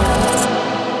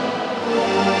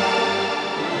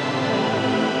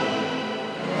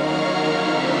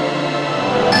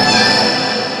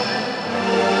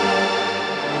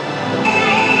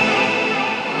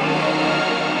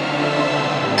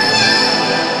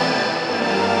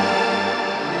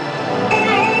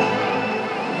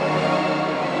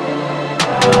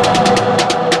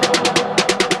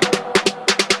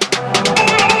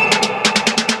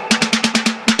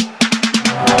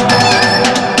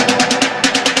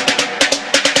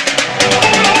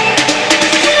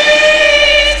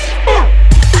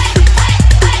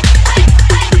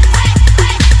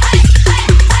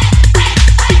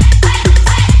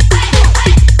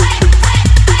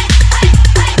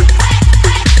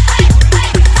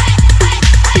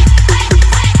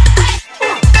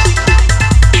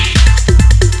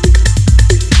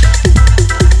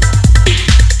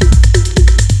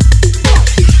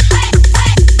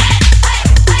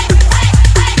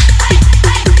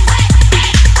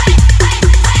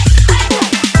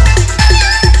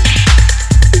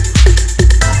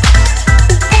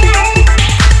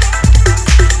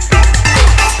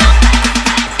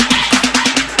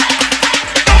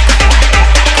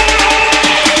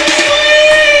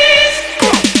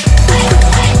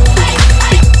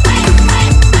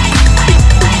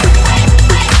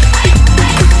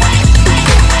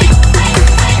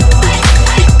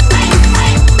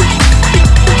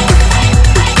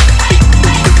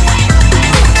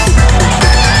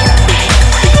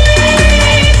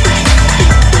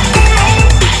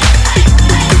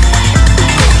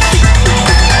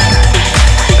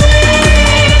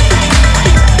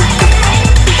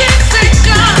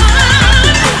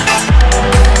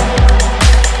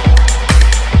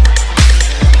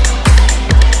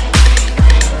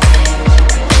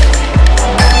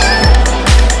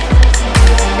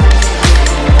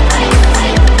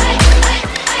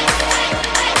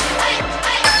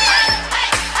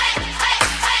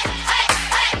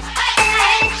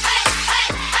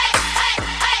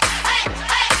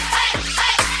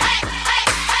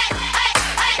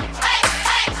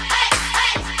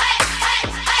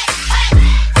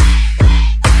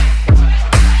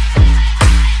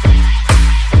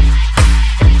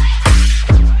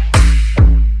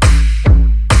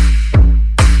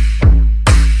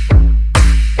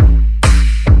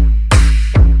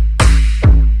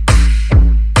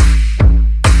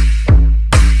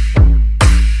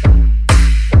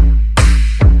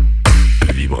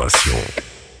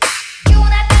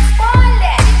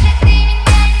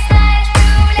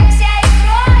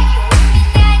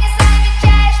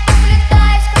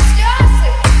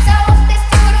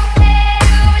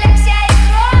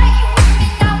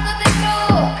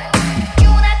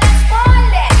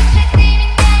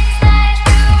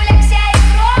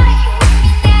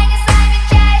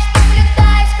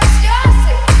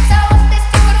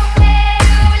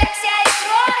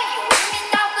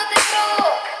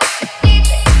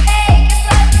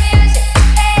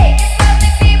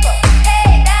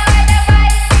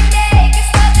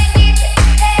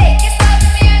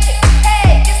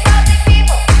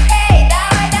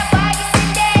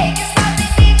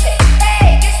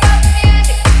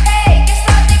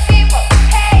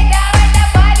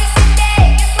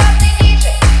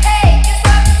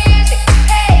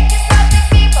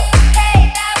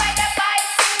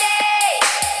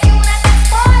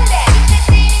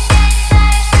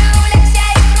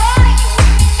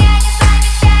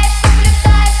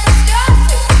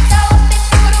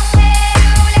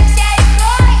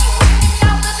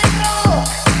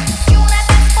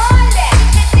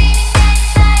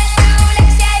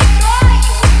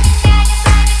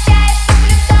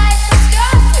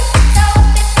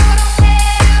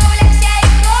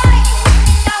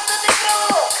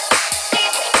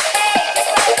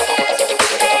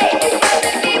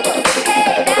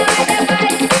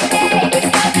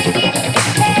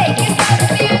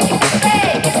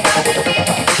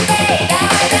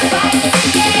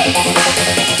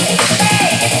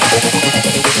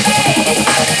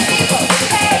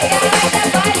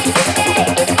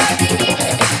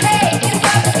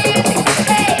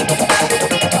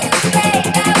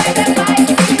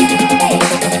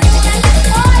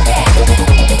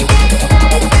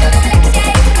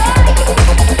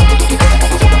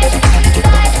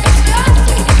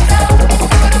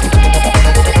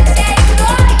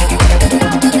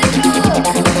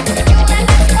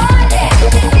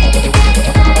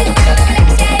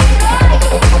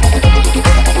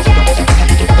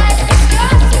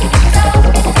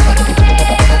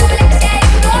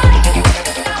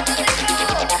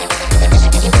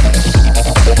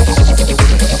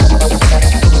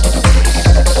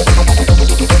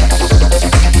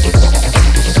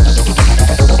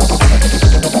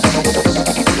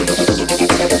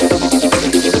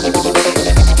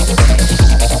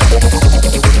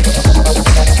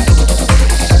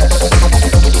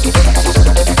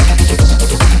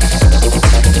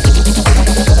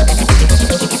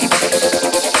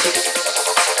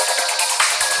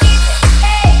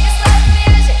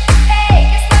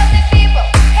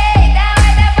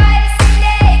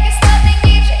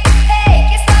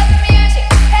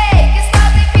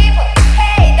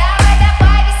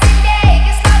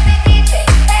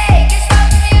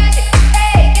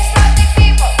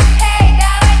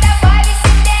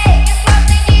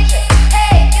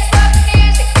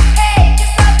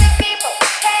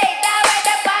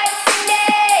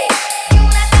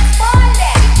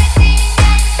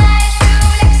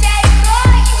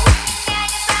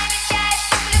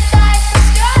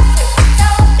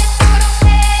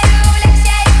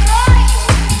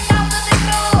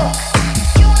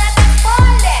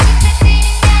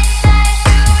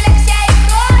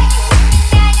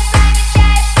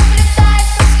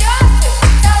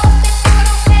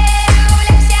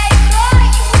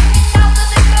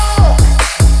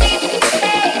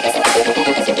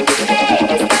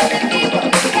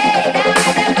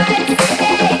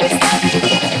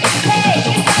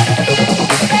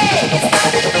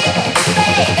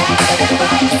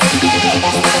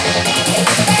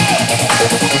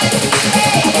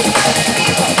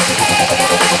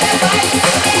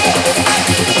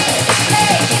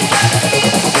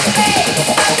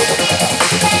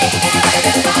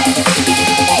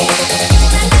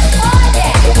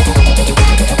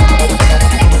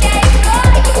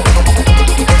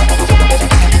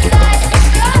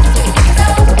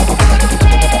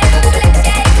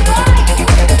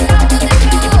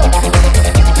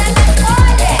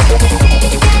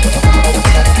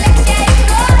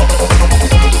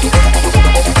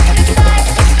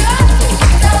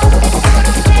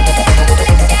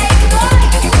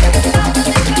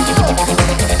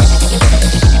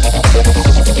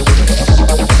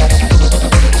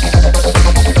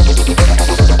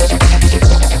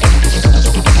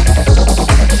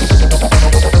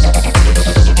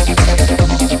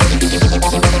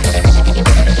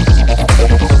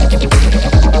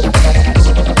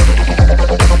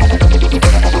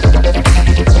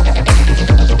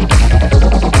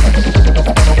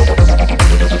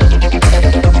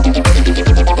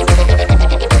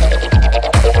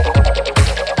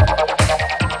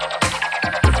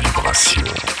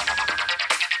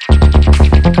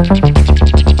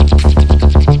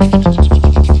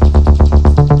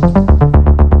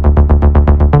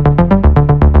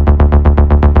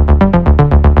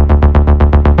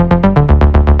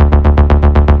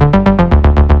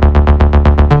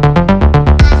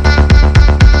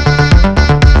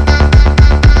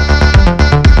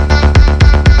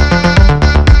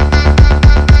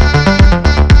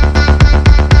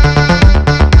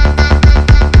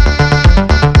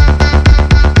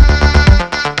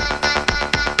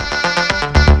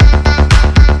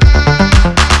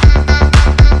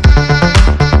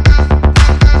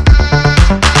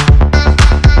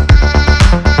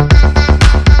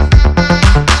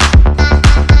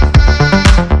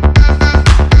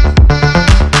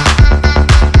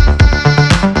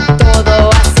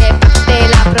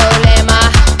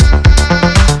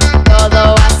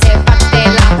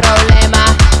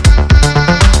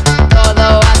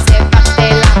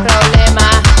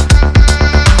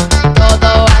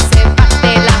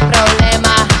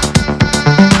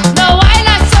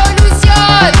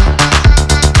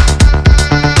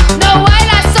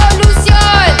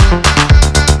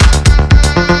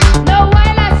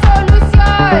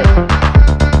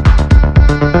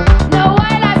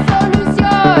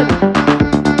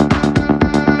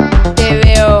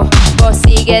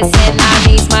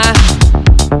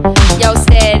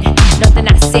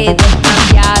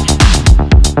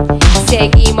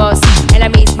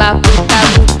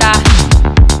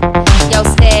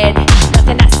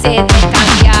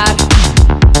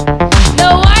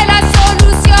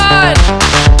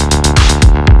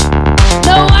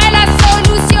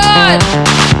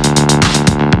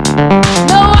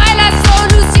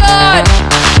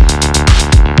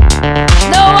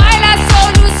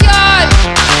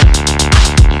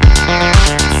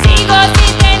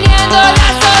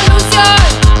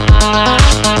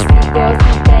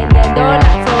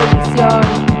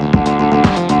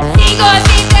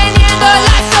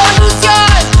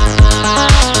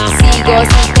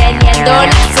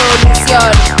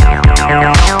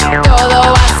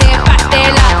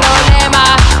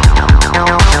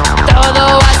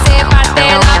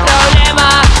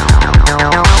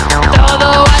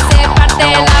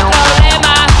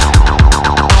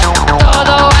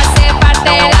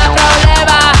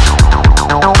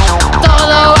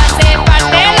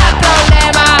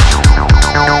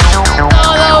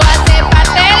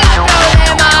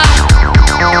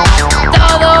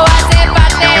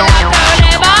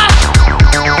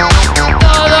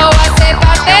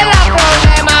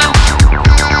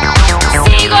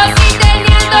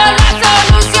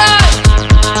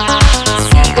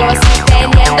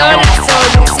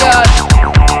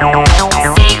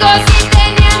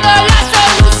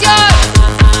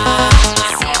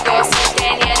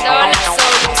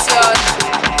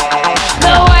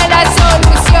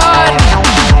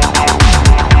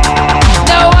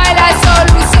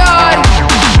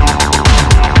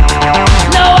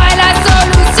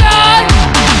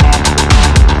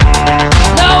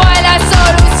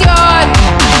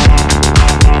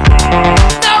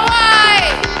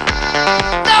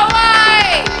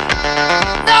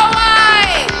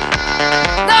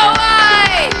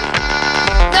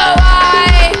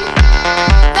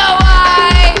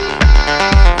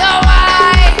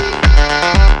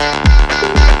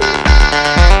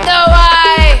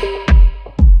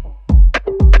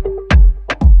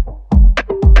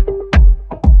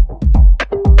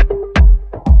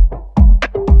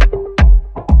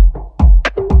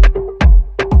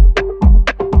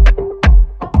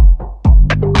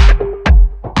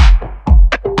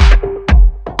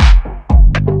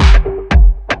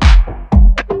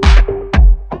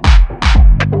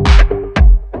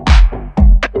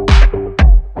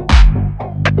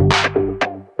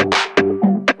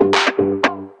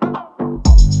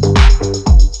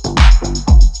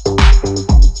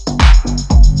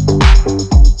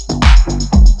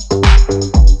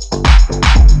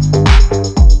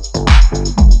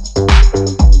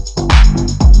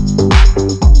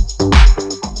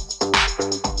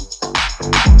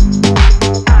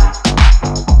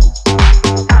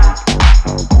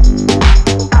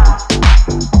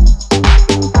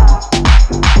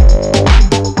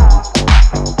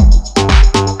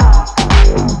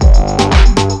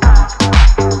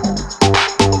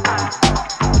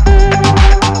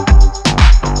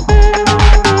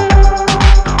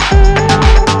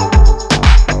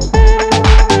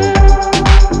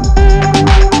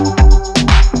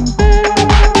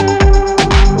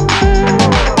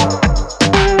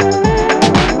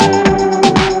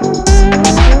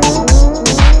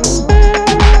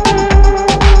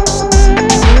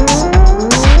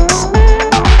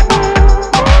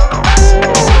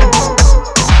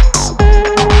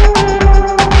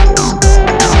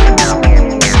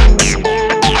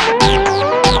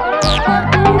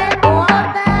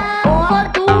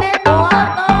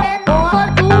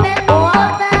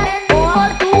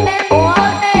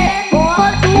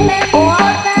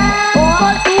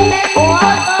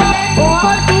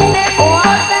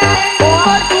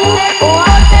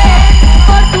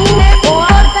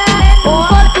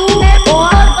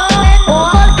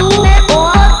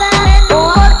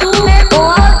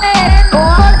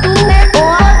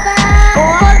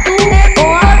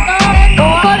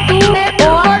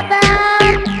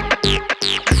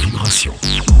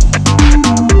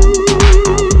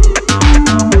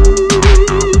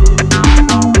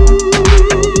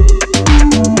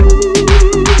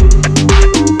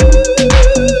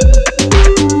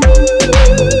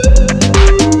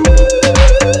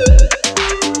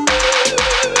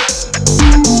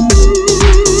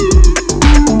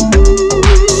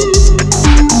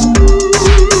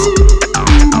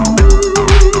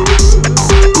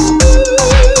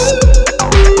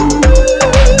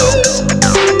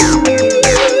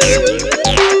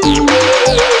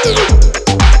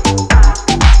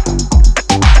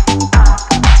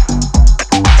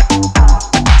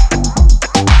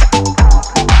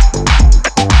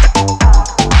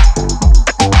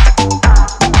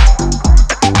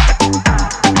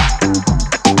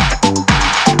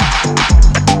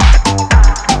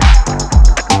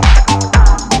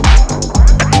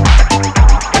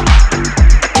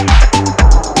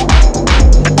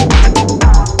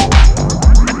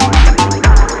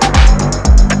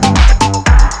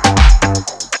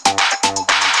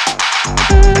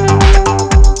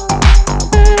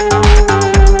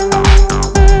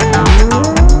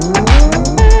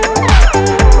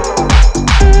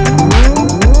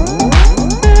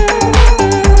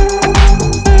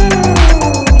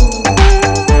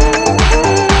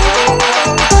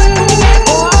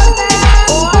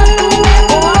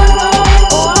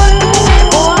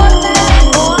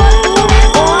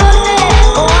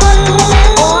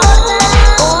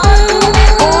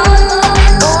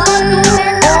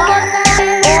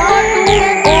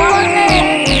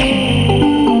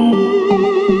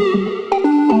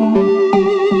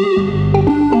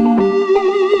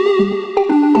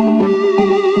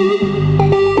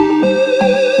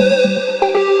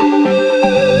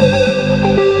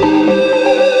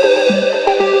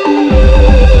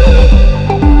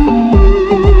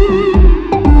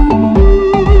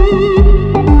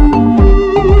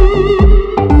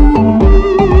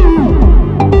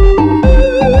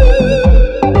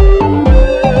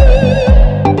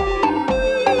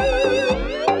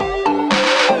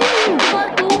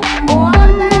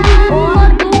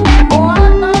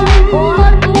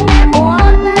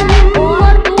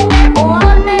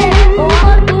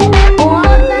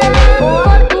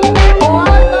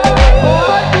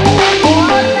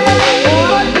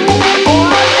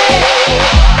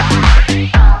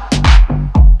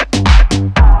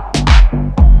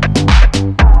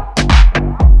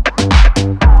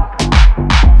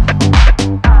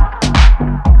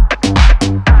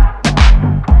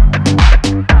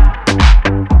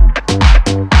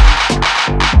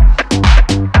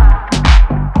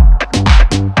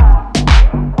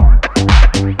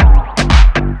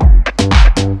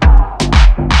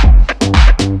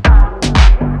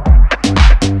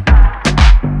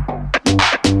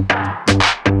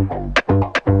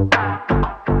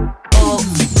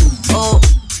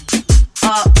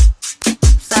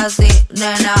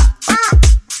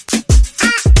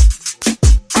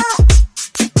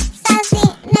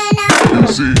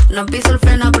 No piso el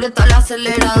freno, aprieto el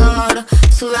acelerador.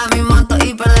 Sube a mi moto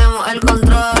y perdemos el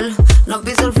control. No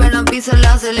piso el freno, piso el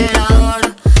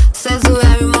acelerador. Se sube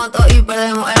a mi moto y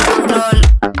perdemos el control.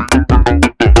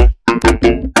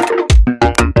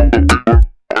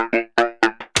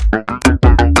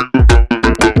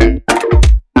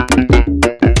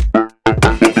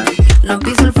 No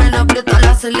piso el freno, aprieto el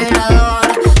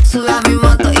acelerador. Sube a mi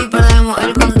moto y perdemos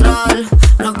el control.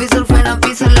 No piso el freno,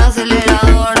 piso el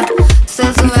acelerador.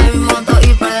 Se sube a mi moto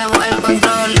y perdemos el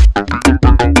control.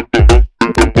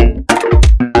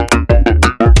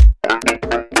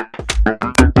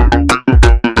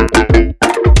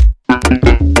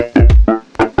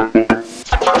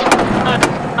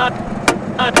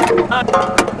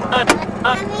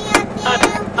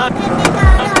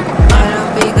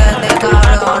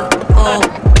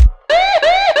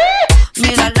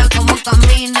 Mírala como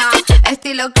camina,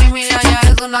 estilo criminal, ya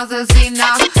es una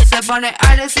asesina. Se pone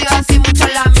agresiva si mucho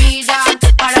la miran.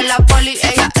 Para la poli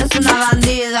ella es una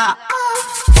bandida.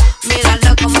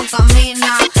 Mírala como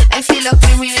camina, estilo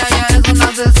criminal, ya es una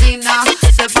asesina.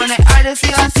 Se pone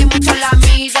agresiva si mucho la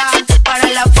miran. Para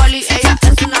la poli ella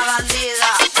es una bandida.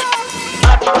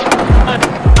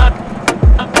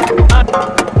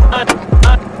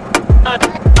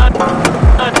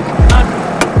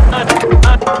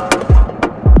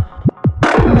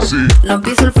 No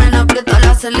piso el freno, aprieto el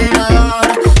acelerador.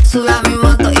 Sube a mi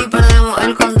moto y perdemos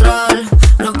el control.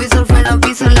 No piso el freno,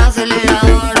 piso el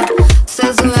acelerador.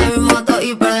 Se sube a mi moto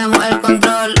y perdemos el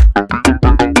control.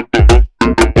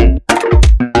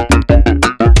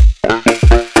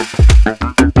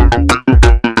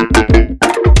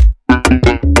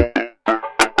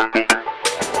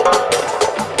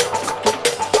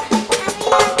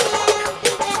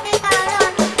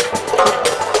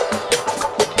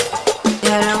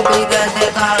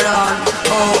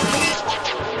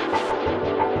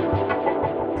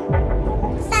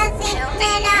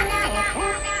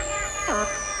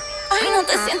 Ay, no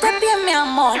te sientes bien, mi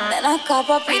amor. Ven acá,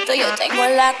 papito, yo tengo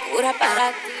la cura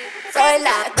para ti. Soy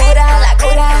la cura,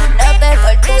 no te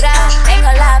tortura.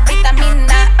 Tengo la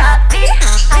vitamina a ti.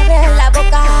 Abre la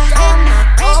boca,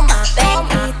 toma, ven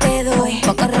y te doy un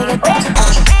poco reggaetón.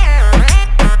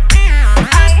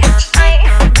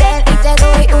 Ven y te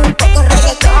doy un poco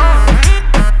reggaetón.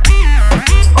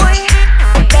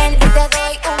 Ven y te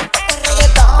doy un poco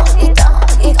reggaetón.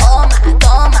 Y toma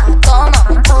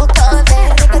un poco de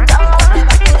reggaetón.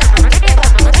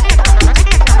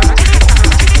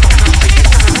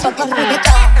 Un poco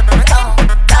reggaetón.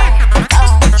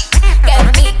 Que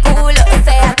mi culo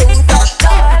sea tu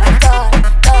doctor.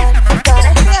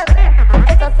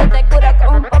 Esto se te cura con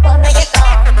un poco de reggaetón.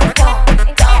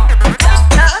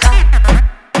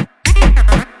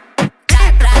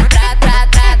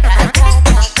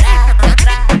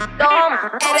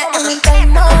 Eres un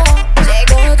enfermo,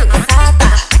 llegó tu sata.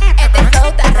 Este flow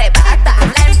te arrebata.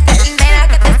 La enfermera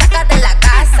que te saca de la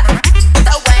casa.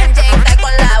 Te voy a inyectar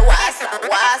con la guasa.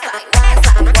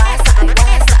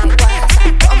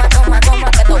 Toma,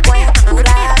 que te voy a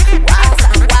curar. Guasa.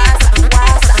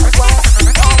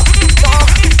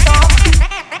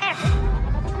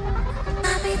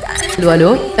 Toma.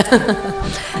 Allô.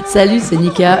 Salut, c'est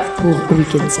Nika pour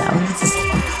Weekend Sounds.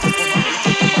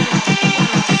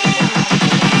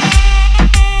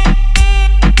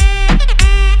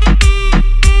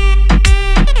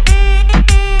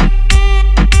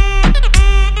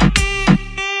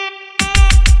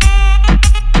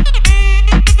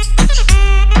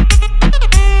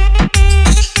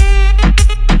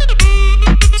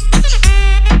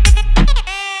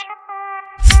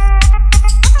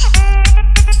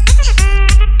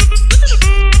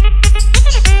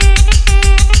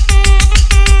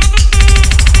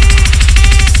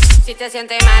 Si te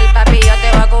sientes mal, papi, yo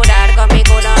te voy a curar con mi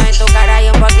culo en tu cara y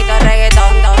un poquito de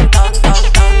reggaetón, un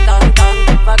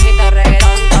poquito de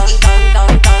reggaetón,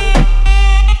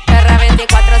 Perra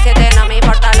 24/7, no me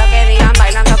importa lo que digan,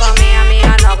 bailando con mi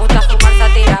amiga, nos gusta fumar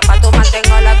satira, pa' tu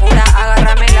mantengo la cura,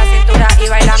 agárrame la cintura y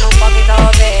bailame un poquito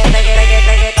de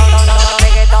reggaetón.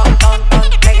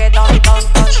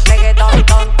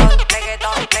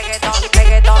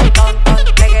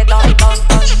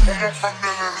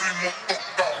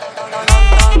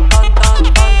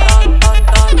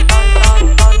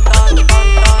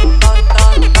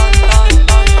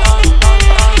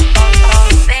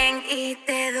 Ven y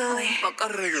te doy un poco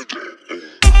reggaetón.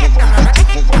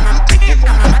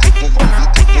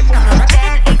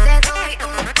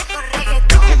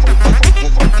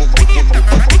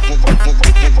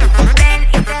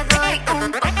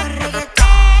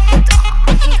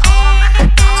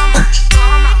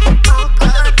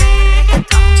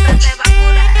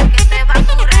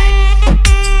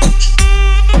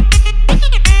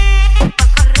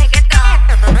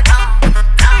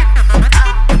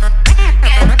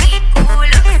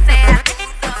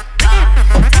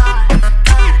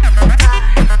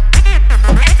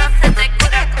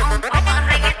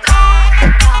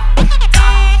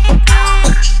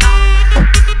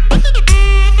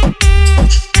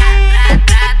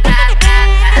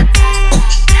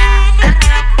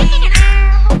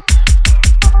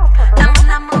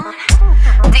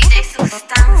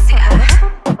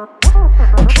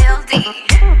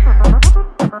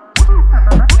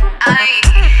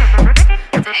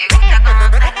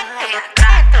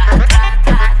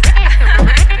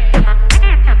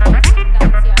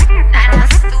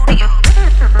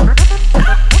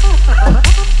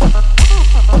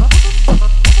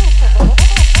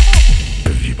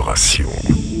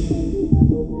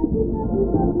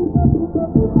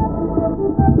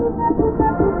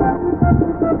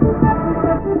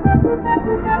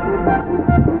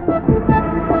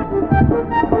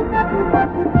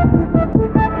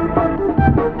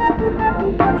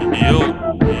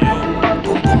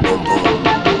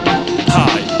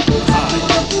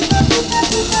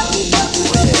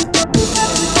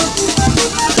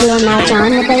 You're now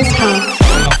down the bass home.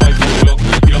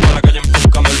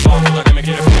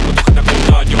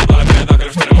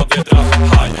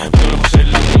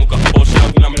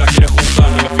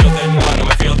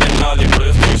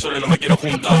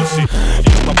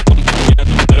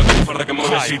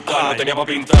 No tenía pa'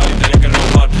 pintar y tenía que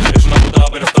robar. Es una puta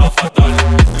pero estaba fatal.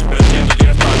 Pero entiendo,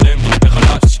 tienes talento,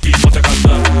 déjala y ponte a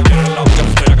cantar. Tienes la boca,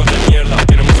 estoy con de mierda.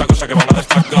 Tienes muchas cosas que van a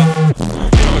destacar.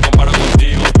 Yo no me comparo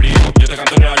contigo, primo, yo te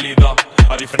canto en realidad.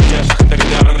 A diferencia de esa gente que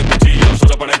te agarra de cuchillo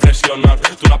solo para impresionar.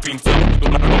 Tú la pintas, tú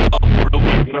la robas,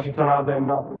 y no has hecho nada de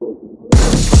nada.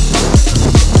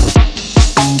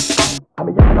 A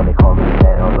mí ya me lo dijo mi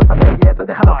dinero, suéltate quieto y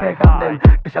déjalo que canten.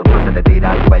 Que si alguno se te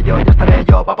tira al cuello, ya estaré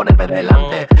yo pa' ponerme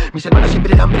delante. Mis hermanos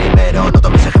siempre irán primero, no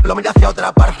tomes ejemplo, mira hacia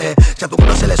otra parte. Si a tu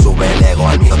uno se le sube el ego,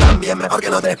 al mío también, mejor que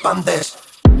no te espantes.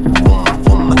 Pum,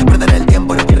 pum, me hace perder el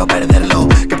tiempo y no quiero perderlo.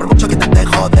 Que por mucho que intente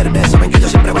joderme, saben que yo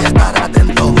siempre voy a estar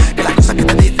atento. Que las cosas que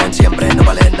te dicen siempre no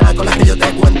valen nada con las que yo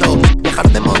te cuento. Dejar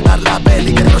de montar la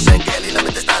peli, quedaros en que y la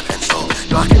mente está tenso.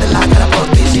 No agiten la cara por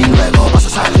ti si luego vas a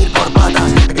salir por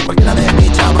patas. Que cualquiera de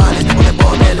mis chavales te puede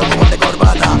poner los huevos de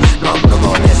corbata. No apuro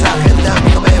con esa gente, a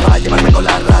mí no me va a llevarme con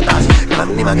las ratas. Que la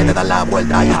mínima que te dan la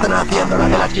vuelta ya están haciendo la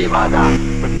de la chivata.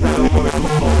 Me puse la mueve tu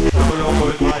ho, luego lo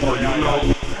mueve tu ho, you know.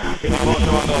 Mi tipo se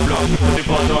manda blog, tu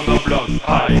tipo se manda blog,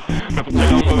 hi. Me puse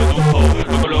la mueve tu ho,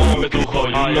 luego lo mueve tu ho,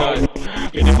 you know.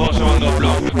 Mi tipo se manda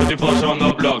blog, tu tipo se manda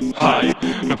blog, hi.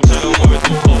 Me puse la mueve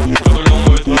tu ho, luego lo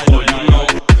mueve tu ho, you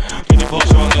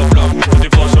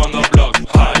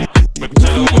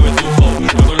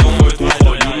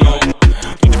know.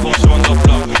 Mi tipo se manda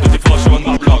blog, tu tipo se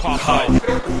manda blog, hi.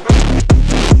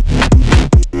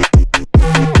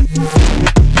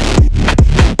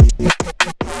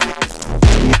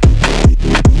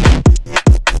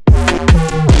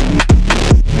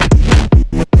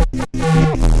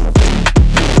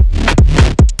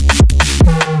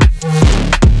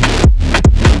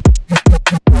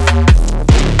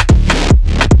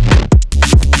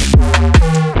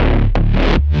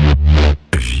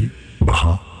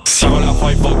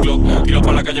 Tiro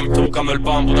pa' la calle, me estoy buscando el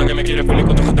pan. Puta que me quieres venir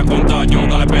con tu gente a contaño.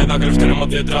 Dale peda que los tenemos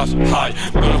detrás. Hi,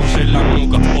 me conozco en la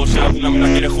nuca. O sea, alguna me la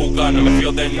quiere jugar. No me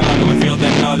fío de nada, no me fío de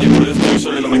nadie. Por eso estoy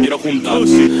solo y no me quiero juntar.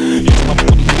 Y esto pa'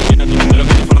 poco tú tienes tu entero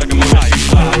que te farda que me voy a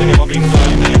citar. Tenía pa' pintar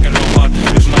y tenía que robar.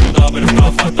 Es una puta pero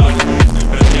estaba fatal.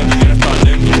 Pero entiendo, tienes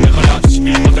talento, déjala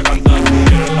y ponte a cantar.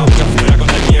 Tienes la boca, estoy con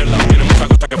de mierda. Tienes muchas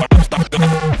cosas que van a destacar.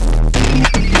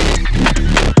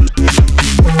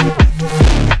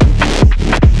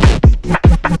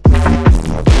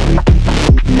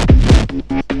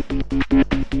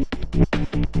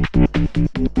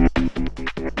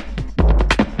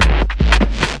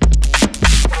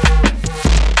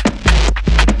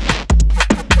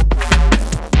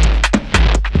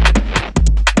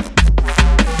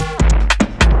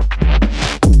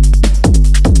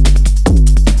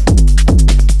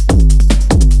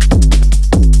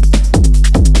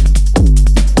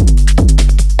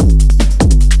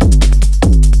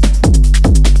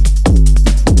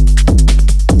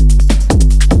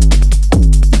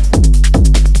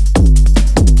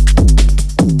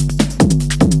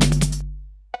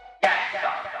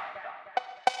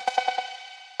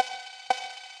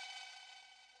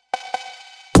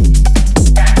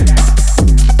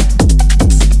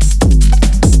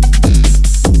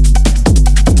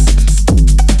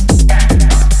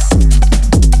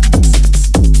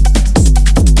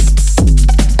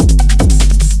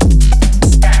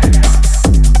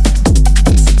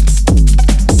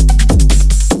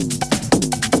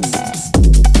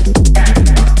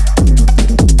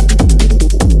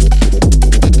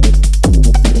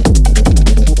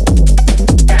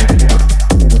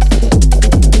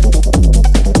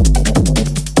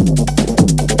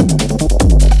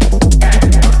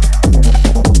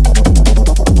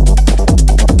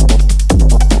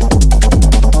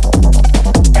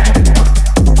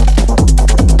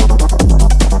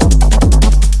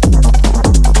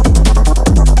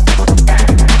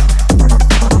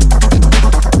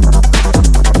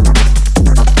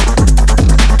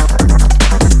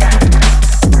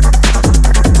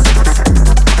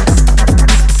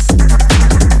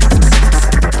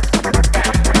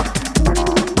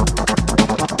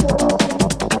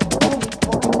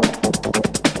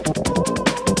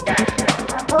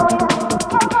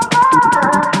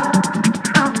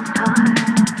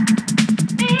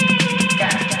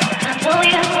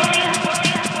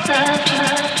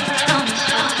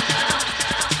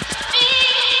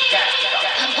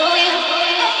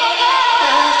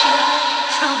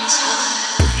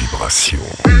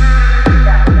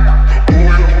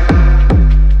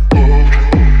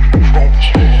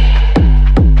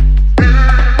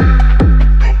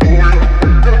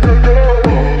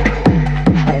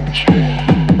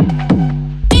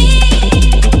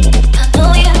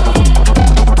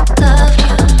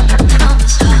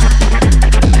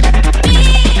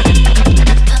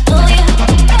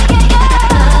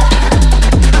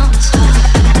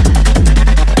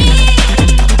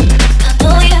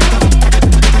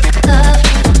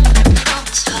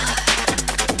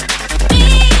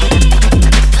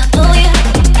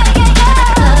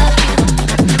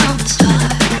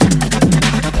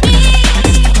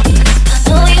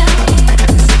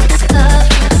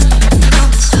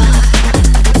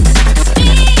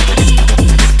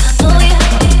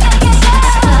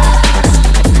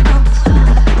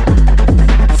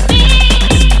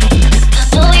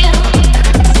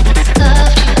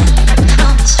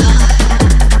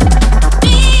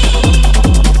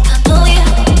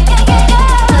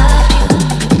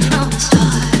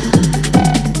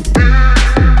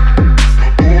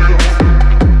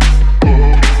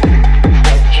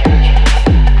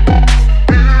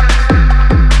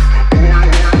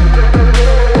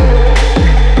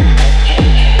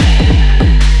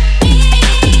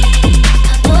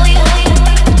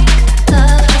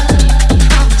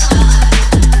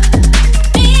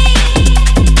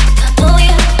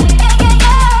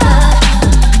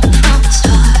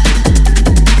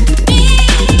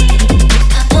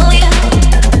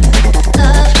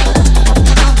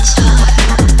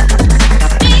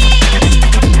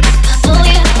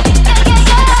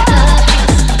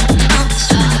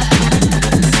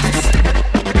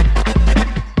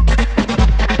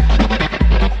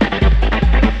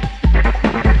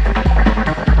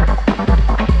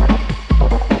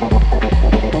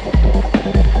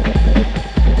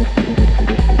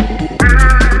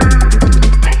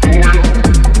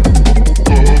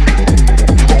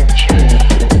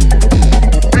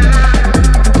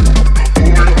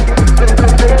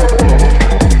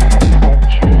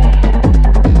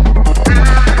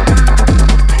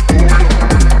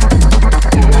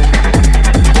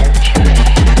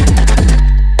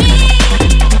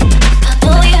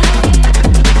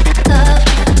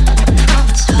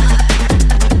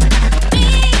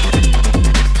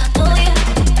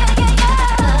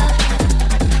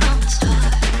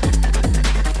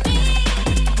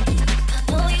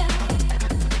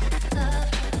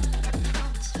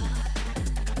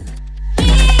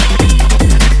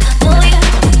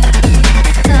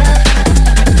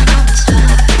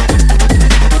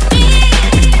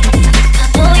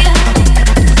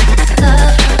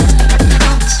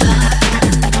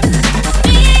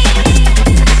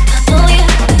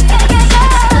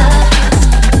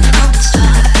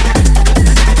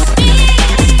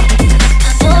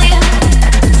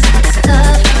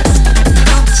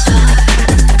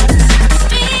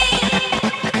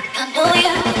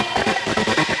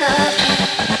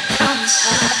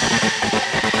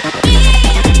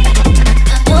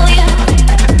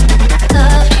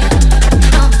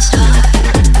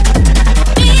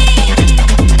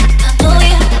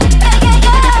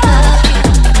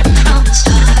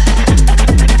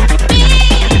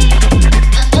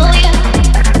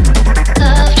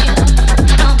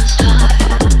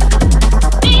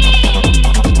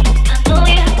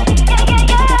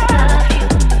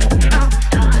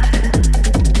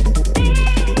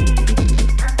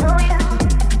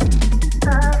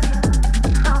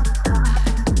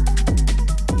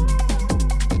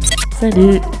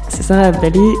 Salut, c'est Sarah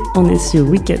Abdali, on est sur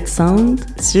Wicked Sound,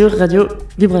 sur Radio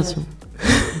Vibration.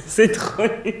 C'est trop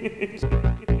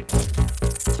nul.